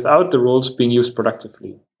and without the rules being used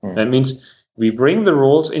productively. That means we bring the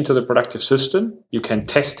rules into the productive system. You can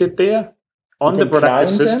test it there. On the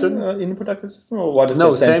productive system? In the productive system, or what is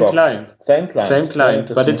no, it? Same client. Same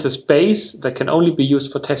client. But it's a space that can only be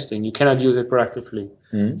used for testing. You cannot use it productively.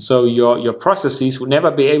 So your processes will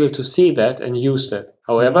never be able to see that and use that.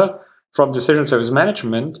 However, from decision service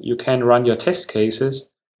management, you can run your test cases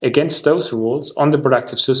against those rules on the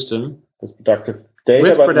productive system. With productive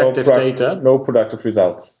data, data. No productive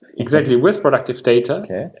results. Exactly, with productive data.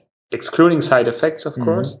 Okay. Excluding side effects, of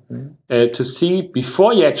course, to see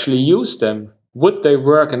before you actually use them, would they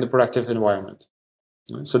work in the productive environment?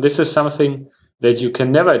 So this is something that you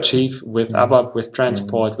can never achieve with ABAP, with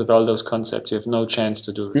transport, with all those concepts. You have no chance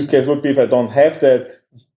to do this. Use case would be if I don't have that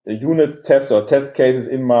unit test or test cases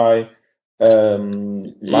in my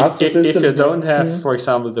master system. If you don't have, for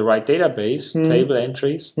example, the right database, table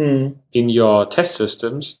entries in your test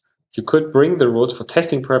systems, you could bring the rules for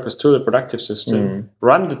testing purpose to the productive system,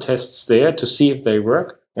 run the tests there to see if they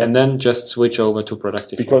work, and then just switch over to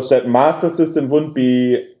productive. Because that master system wouldn't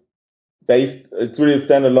be based, it's really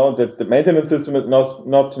standalone, that the maintenance system is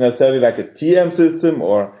not necessarily like a TM system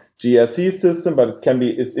or GRC system, but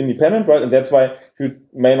it's independent, right? And that's why you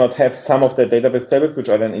may not have some of the database tables, which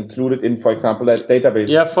are then included in, for example, that database.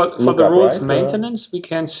 Yeah, for the rules maintenance, we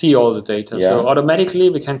can see all the data. Yeah. So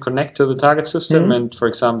automatically we can connect to the target system and, for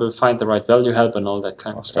example, find the right value help and all that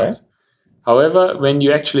kind of stuff. However, when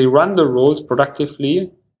you actually run the rules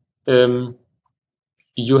productively,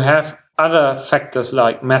 you have other factors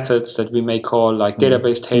like methods that we may call like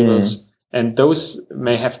database tables, and those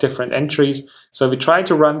may have different entries. So we try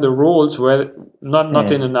to run the rules where not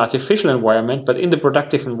in an artificial environment, but in the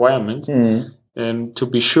productive environment, to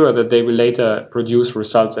be sure that they will later produce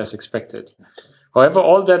results as expected. However,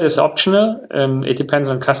 all that is optional. It depends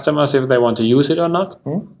on customers if they want to use it or not.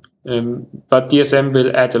 But DSM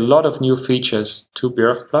will add a lot of new features to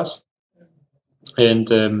BRF Plus. And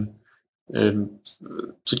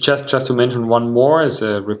just to mention one more is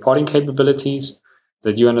reporting capabilities,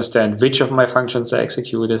 that you understand which of my functions are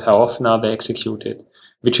executed, how often are they executed,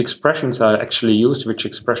 which expressions are actually used, which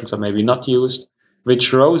expressions are maybe not used,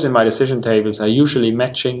 which rows in my decision tables are usually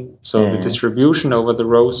matching, so the distribution over the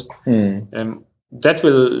rows. That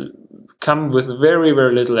will come with very,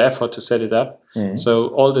 very little effort to set it up. So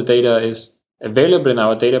all the data is available in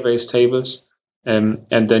our database tables, and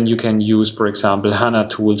then you can use, for example, HANA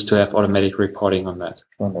tools to have automatic reporting on that.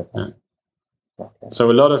 So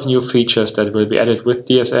a lot of new features that will be added with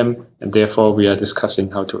DSM, and therefore we are discussing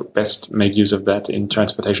how to best make use of that in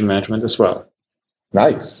transportation management as well.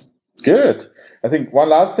 Nice. Good. I think one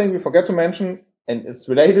last thing we forgot to mention, and it's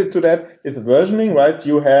related to that, is versioning, right?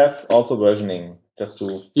 You have also versioning.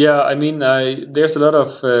 Yeah, I mean, there's a lot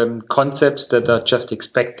of concepts that are just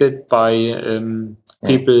expected by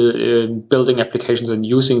people building applications and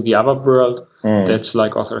using the ABAP world. That's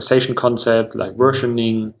like authorization concept, like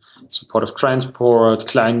versioning, support of transport,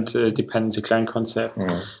 client dependency, client concept.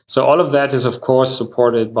 So all of that is, of course,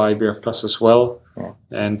 supported by BRF Plus as well.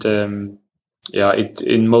 And it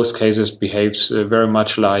in most cases behaves very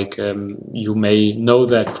much like you may know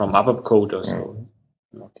that from ABAP code or so.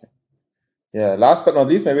 Okay. Yeah, last but not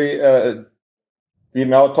least, maybe we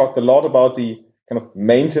now talked a lot about the kind of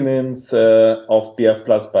maintenance of BRF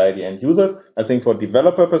Plus by the end users. I think for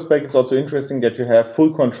developer perspective, it's also interesting that you have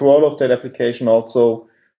full control of that application also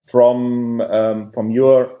from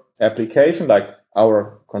your application, like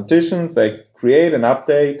our conditions. They create and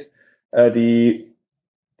update the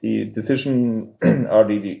decision or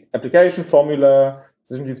the application formula.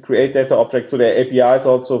 Decision trees create data objects. So there are APIs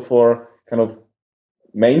also for kind of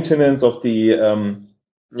maintenance of the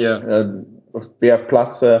of BRF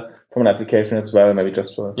Plus from an application as well, maybe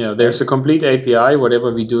just for there's a complete API.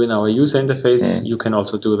 Whatever we do in our user interface, you can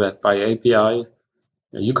also do that by API.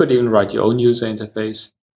 You could even write your own user interface.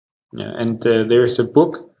 And there is a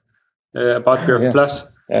book about BRF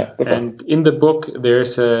Plus, and in the book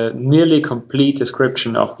there's a nearly complete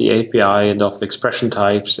description of the API and of the expression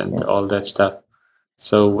types and all that stuff.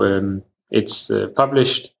 So it's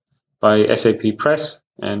published by SAP Press,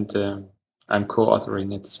 and I'm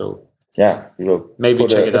co-authoring it. So Yeah, we will maybe put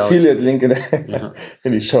check an it out. Affiliate link in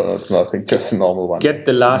the show notes. Nothing, just a normal one. Get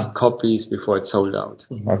the last copies before it's sold out.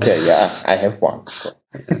 Okay, yeah, I have one. So.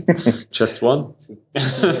 Just one?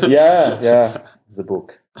 yeah, the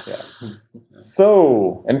book. Yeah.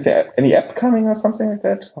 So, any app coming or something like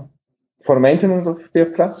that for the maintenance of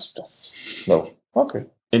BF Plus? Just no. Okay.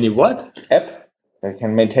 Any what? App that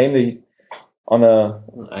can maintain on the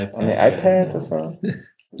iPad or so.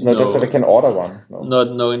 No, just that I can order one.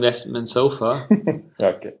 No investment so far.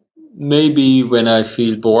 Okay. Maybe when I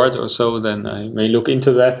feel bored or so, then I may look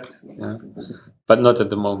into that. Yeah. But not at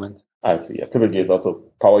the moment. I see. Yeah. Typically, it's also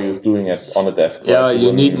power use doing it on a desk. Yeah, right?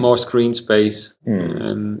 You need more screen space.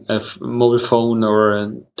 A mobile phone or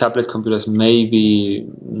a tablet computers maybe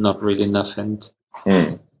not really enough, and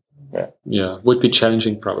would be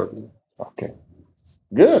challenging probably. Okay.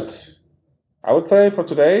 Good. I would say for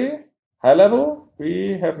today, high level,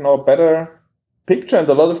 we have now a better picture and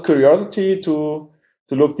a lot of curiosity to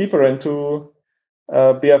look deeper into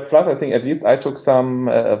BF Plus. I think at least I took some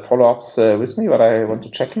follow-ups with me, but I want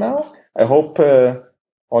to check now. I hope our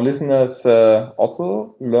listeners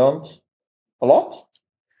also learned a lot.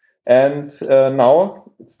 And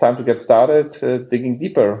now it's time to get started digging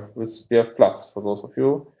deeper with BF Plus for those of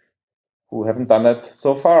you who haven't done it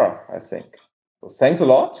so far, I think. So thanks a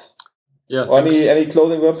lot. Yeah. Any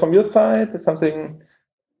closing words from your side? Something?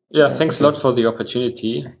 Yeah, thanks a lot for the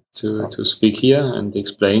opportunity to speak here and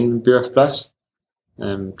explain BF Plus.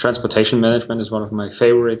 Transportation management is one of my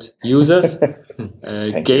favorite users.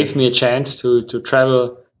 Gave me a chance to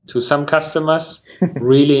travel to some customers,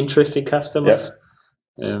 really interesting customers.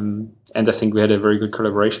 And I think we had a very good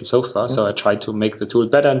collaboration so far. So I tried to make the tool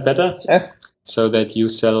better and better so that you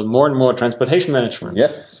sell more and more transportation management.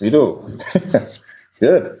 Yes, we do.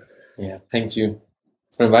 Good. Yeah, thank you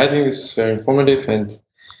for inviting. This was very informative, and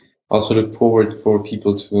also look forward for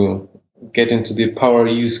people to get into the power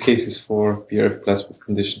use cases for BRF Plus with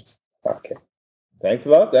conditions. Okay. Thanks a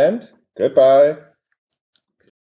lot and goodbye.